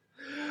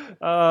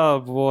 Oh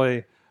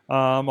boy!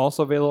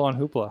 Also available on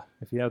Hoopla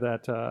if you have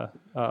that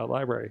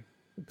library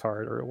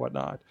card or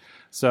whatnot.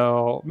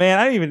 So, man,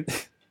 I didn't even.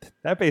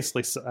 That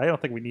basically, I don't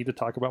think we need to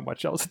talk about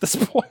much else at this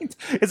point.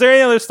 Is there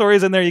any other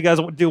stories in there you guys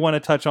do want to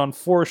touch on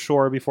for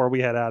sure before we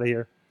head out of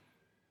here?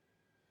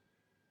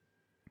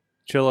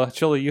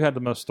 Chilla, you had the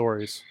most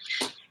stories.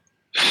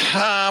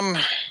 I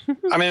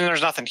mean,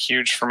 there's nothing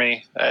huge for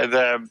me.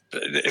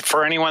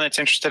 For anyone that's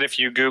interested, if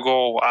you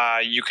Google,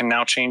 you can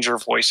now change your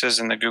voices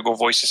in the Google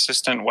Voice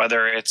Assistant,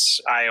 whether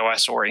it's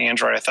iOS or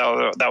Android. I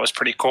thought that was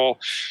pretty cool.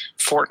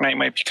 Fortnite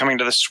might be coming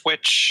to the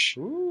Switch.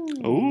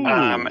 Ooh.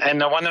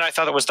 And the one that I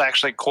thought that was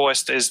actually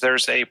coolest is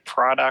there's a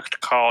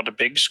product called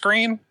Big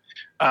Screen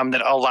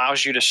that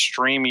allows you to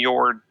stream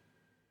your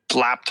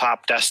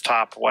laptop,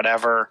 desktop,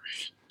 whatever,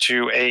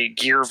 to a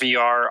Gear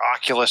VR,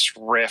 Oculus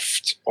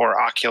Rift,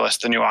 or Oculus,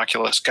 the new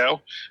Oculus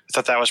Go. I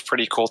thought that was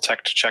pretty cool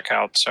tech to check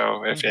out.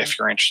 So if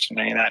you're interested in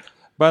any of that.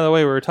 By the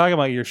way, we were talking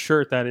about your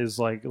shirt that is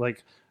like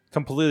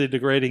completely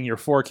degrading your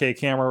 4K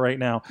camera right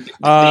now.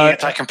 The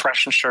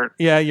anti-compression shirt.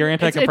 Yeah, your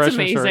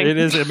anti-compression It's shirt. amazing. It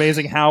is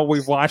amazing how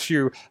we've watched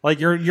you. Like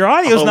your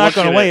audio's not look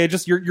going at away. it. It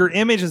just your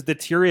image is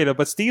deteriorated.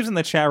 But Steve's in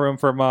the chat room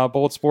from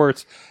Bold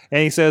Sports,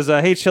 and he says,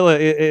 "Hey Chilla,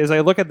 as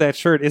I look at that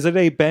shirt, is it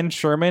a Ben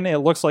Sherman? It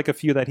looks like a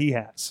few that he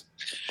has."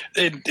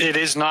 It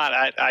is not.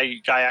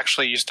 I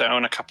actually used to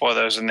own a couple of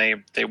those, and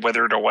they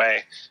withered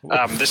away.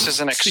 This is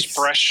an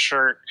Express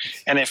shirt,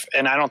 and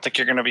I don't think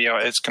you're going to be.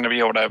 It's going to be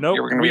able to. Nope,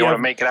 You're going to we be able have-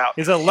 to make it out.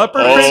 Is it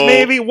leopard Oh. print,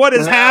 maybe? What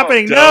is No,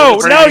 happening?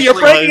 don't No, break you're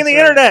it. breaking the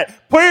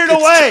internet. Put it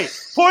away.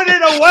 Put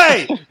it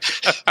away.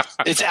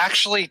 It's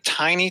actually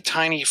tiny,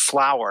 tiny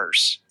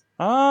flowers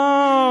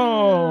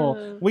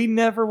Oh, we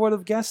never would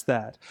have guessed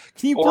that.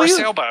 Can you or a please?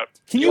 sailboat.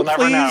 Can you You'll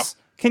never know. please?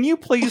 Can you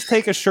please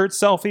take a shirt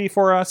selfie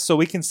for us so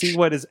we can see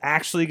what is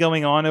actually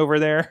going on over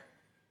there?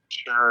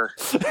 Sure.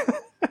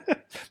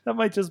 That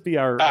might just be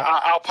our.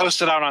 I'll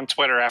post it out on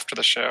Twitter after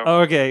the show.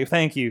 Okay,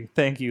 thank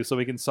you, so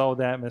we can solve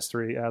that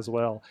mystery as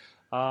well.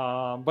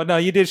 But no,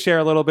 you did share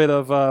a little bit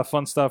of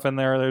fun stuff in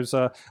there. There's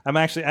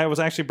I was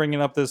actually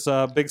bringing up this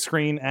big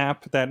screen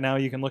app that now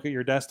you can look at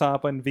your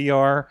desktop in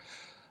VR.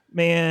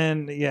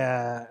 Man,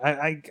 yeah,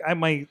 I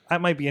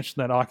might be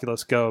interested in that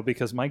Oculus Go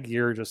because my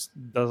gear just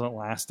doesn't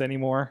last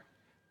anymore.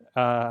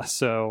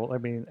 So I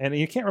mean, and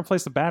you can't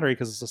replace the battery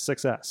because it's a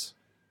 6S.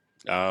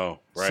 Oh,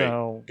 right.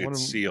 So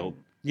It's sealed.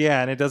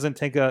 Yeah, and it doesn't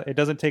take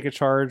a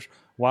charge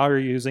while you're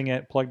using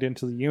it plugged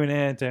into the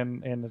unit,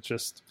 and it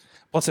just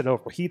plus it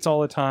overheats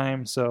all the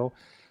time. So,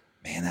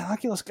 man, that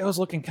Oculus Go is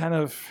looking kind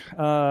of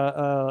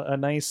a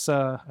nice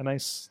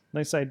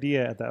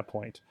idea at that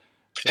point.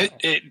 So,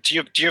 Do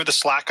you have the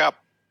Slack up?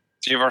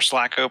 Do you have our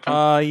Slack open?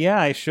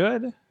 yeah, I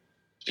should.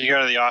 You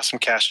go to the Awesome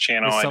Cast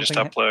channel. Is I just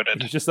something- You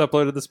uploaded. just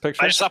uploaded this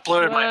picture. I just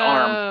uploaded my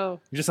arm. Whoa.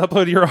 You just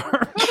uploaded your arm.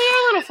 Oh, they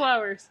are little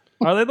flowers.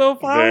 Are they little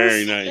flowers?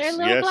 Very nice. They're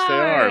little Yes, they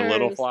are. flowers.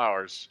 Little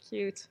flowers.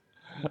 Cute.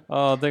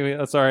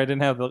 Oh, sorry, I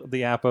didn't have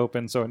the app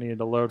open, so it needed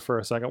to load for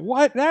a second.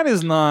 What? That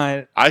is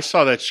not. I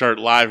saw that shirt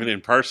live and in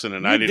person,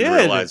 and I didn't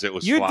realize it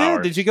was You flowers.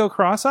 did. Did you go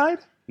cross-eyed?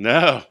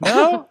 No.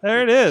 No,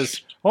 there it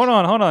is. Hold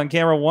on.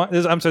 Camera one.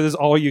 I'm sorry. This is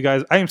all you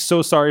guys. I am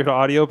so sorry for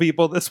audio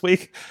people this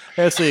week.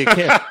 Let's see.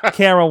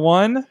 Camera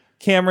one,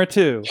 camera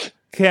two,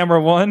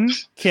 camera one,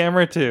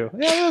 camera two.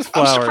 Yeah, those I'm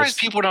flowers. surprised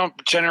people don't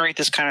generate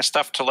this kind of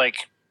stuff to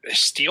like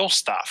steal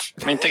stuff.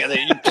 I mean, think of that.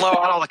 You blow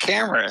out all the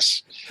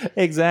cameras.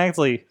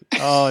 Exactly.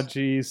 Oh,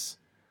 jeez.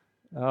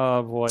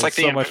 Oh boy, It's like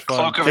so the much fun.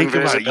 cloak of Think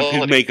about it. You invisibility.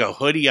 could make a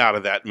hoodie out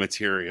of that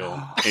material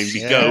and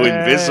go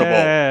invisible.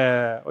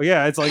 Yeah, well,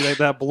 yeah, it's like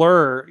that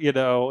blur,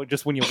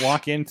 just when you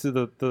walk into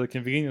the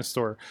convenience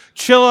store.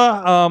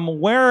 Chilla,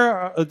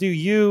 where do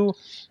you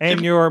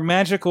and your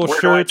magical Where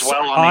do I shirts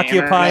dwell on the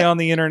occupy internet? on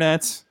the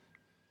internet?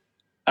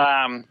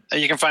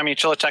 You can find me at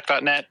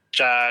chillatech.net,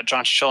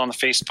 John Chilla on the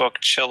Facebook,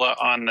 Chilla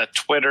on the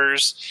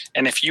Twitters.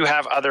 And if you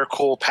have other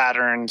cool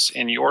patterns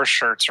in your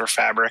shirts or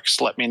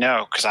fabrics, let me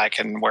know because I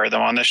can wear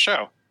them on this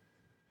show.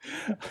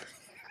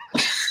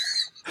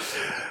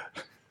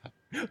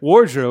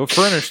 Wardrobe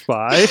furnished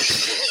by.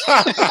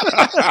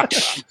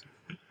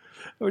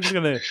 We'll get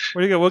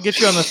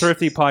you on the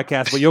Thrifty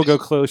podcast, but you'll go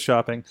clothes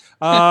shopping.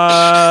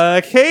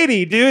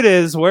 Katie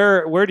Dudas,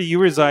 where do you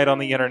reside on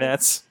the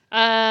internets?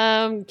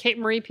 Kate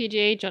Marie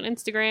PGH on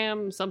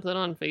Instagram, something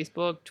on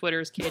Facebook,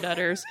 Twitter's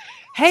K-Dutters.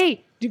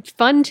 Hey,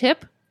 fun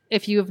tip.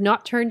 If you have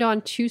not turned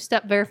on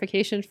two-step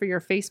verification for your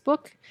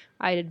Facebook,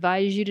 I'd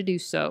advise you to do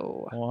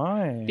so.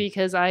 Why?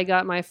 Because I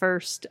got my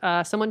first,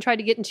 someone tried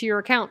to get into your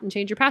account and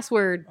change your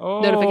password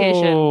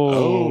notification.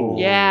 Oh.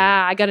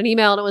 Yeah, I got an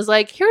email and it was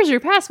like, here's your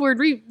password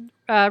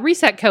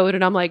reset code.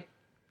 And I'm like,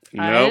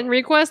 I Nope. didn't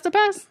request a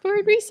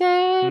password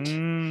reset.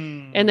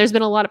 And there's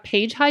been a lot of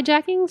page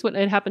hijackings.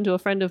 It happened to a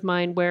friend of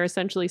mine where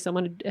essentially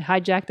someone had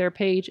hijacked their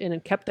page and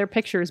had kept their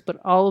pictures, but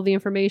all of the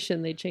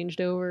information they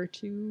changed over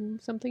to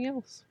something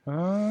else.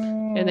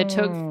 And it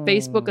took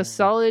Facebook a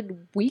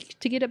solid week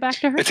to get it back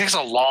to her. It takes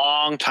a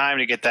long time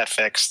to get that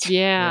fixed.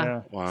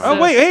 Yeah. Wow.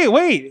 Oh,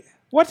 wait.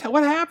 What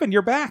happened?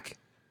 You're back.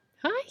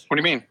 Hi. What do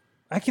you mean?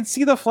 I can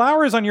see the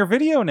flowers on your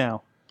video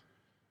now.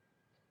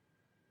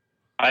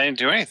 I didn't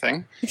do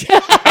anything.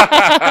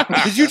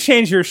 Did you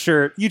change your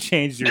shirt? You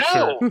changed your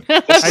shirt.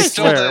 No. I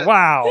swear.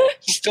 Wow.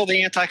 It's still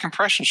the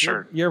anti-compression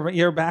shirt.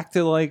 You're back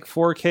to like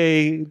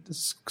 4K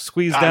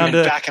squeezed down I'm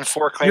to back in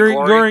 4K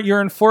glory.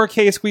 you're in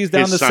 4K squeezed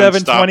down His to son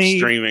 720. stopped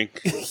streaming.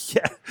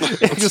 Yeah,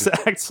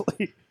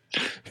 exactly.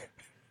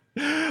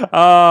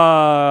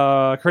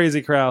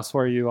 Crazy Kraus,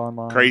 where are you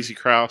online? Crazy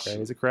Kraus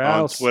Crazy on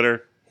Kraus.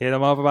 Twitter. Hit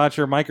him up about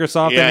your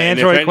Microsoft Yeah, and and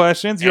if Android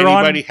questions. You're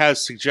on. Anybody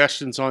has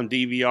suggestions on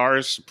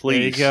DVRs,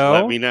 please go.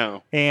 let me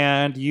know.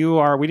 And you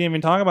are, we didn't even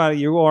talk about it,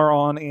 you are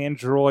on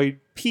Android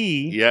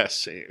P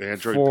Yes,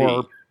 Android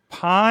for P.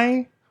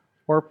 pie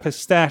or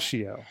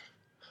pistachio?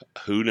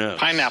 Who knows?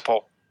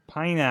 Pineapple.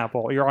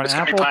 Pineapple. You're on It's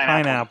gonna be Apple,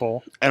 pineapple.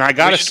 pineapple. And I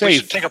gotta we say,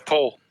 should take a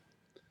poll.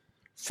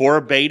 for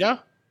a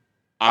beta,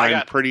 I'm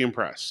got- pretty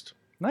impressed.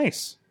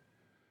 Nice.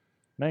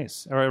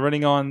 Nice. All right,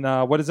 running on,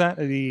 what is that?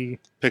 The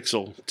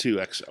Pixel 2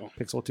 XL.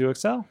 Pixel 2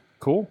 XL.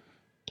 Cool.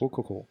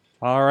 Cool.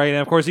 All right, and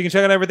of course, you can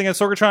check out everything at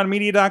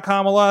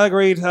sorgatronmedia.com. A lot of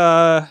great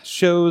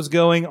shows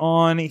going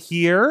on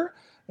here.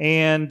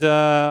 And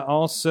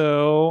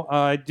also,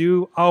 I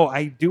do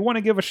want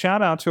to give a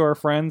shout out to our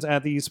friends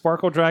at the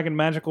Sparkle Dragon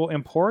Magical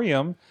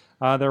Emporium.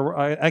 They're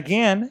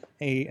again,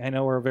 I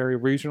know we're a very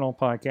regional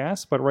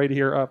podcast, but right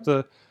here up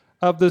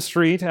the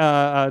street,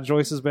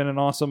 Joyce has been an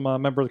awesome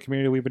member of the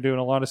community. We've been doing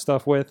a lot of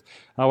stuff with.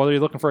 Whether you're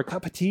looking for a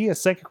cup of tea, a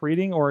psychic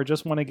reading, or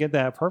just want to get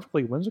that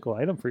perfectly whimsical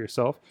item for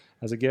yourself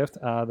as a gift,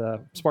 the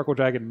Sparkle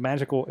Dragon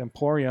Magical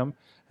Emporium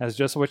has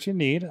just what you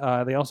need.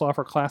 They also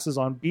offer classes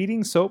on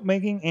beading, soap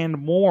making, and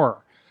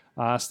more.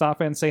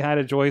 Stop in, say hi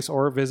to Joyce,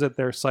 or visit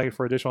their site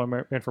for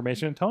additional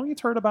information. Tell them you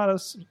heard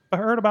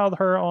about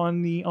her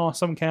on the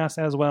Awesome Cast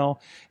as well.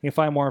 You can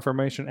find more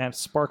information at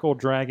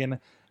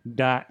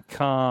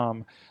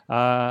sparkledragon.com.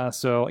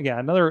 So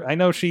yeah, I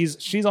know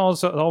she's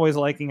also always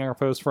liking our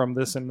posts from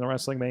this and the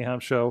Wrestling Mayhem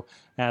show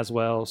as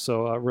well.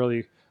 So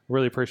really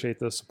appreciate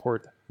the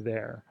support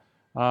there.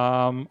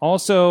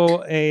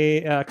 Also,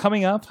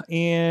 coming up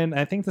in,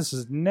 I think this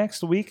is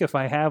next week, if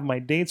I have my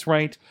dates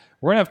right,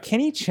 we're going to have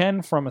Kenny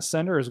Chen from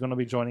Ascender is going to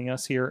be joining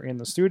us here in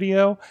the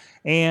studio.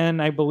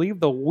 And I believe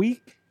 2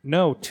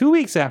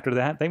 weeks after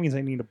that means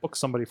I need to book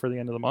somebody for the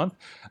end of the month.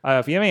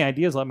 If you have any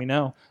ideas, let me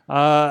know.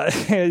 We're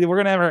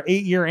going to have our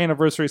 8-year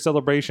anniversary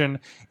celebration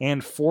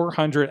and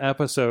 400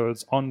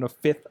 episodes on the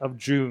 5th of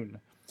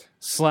June.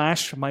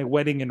 / my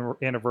wedding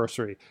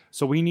anniversary.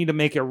 So we need to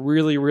make it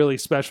really, really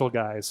special,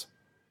 guys.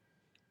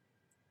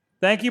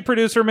 Thank you,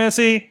 producer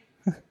Missy.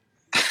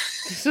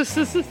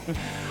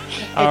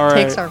 It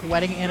takes our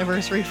wedding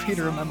anniversary for you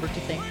to remember to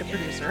thank the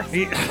producer.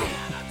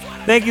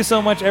 Thank you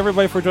so much,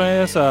 everybody, for joining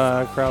us.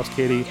 Kraus,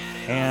 Katie,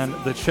 and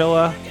the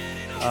Chilla.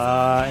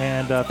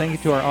 And thank you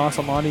to our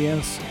awesome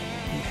audience.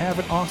 Have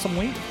an awesome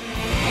week.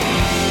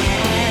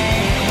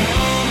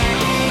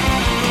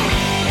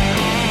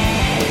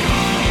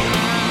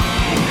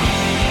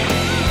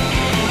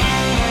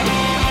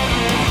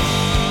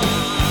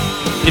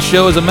 This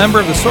show is a member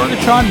of the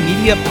Sorgatron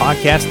Media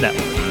Podcast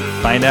Network.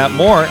 Find out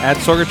more at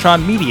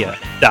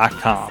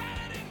sorgatronmedia.com.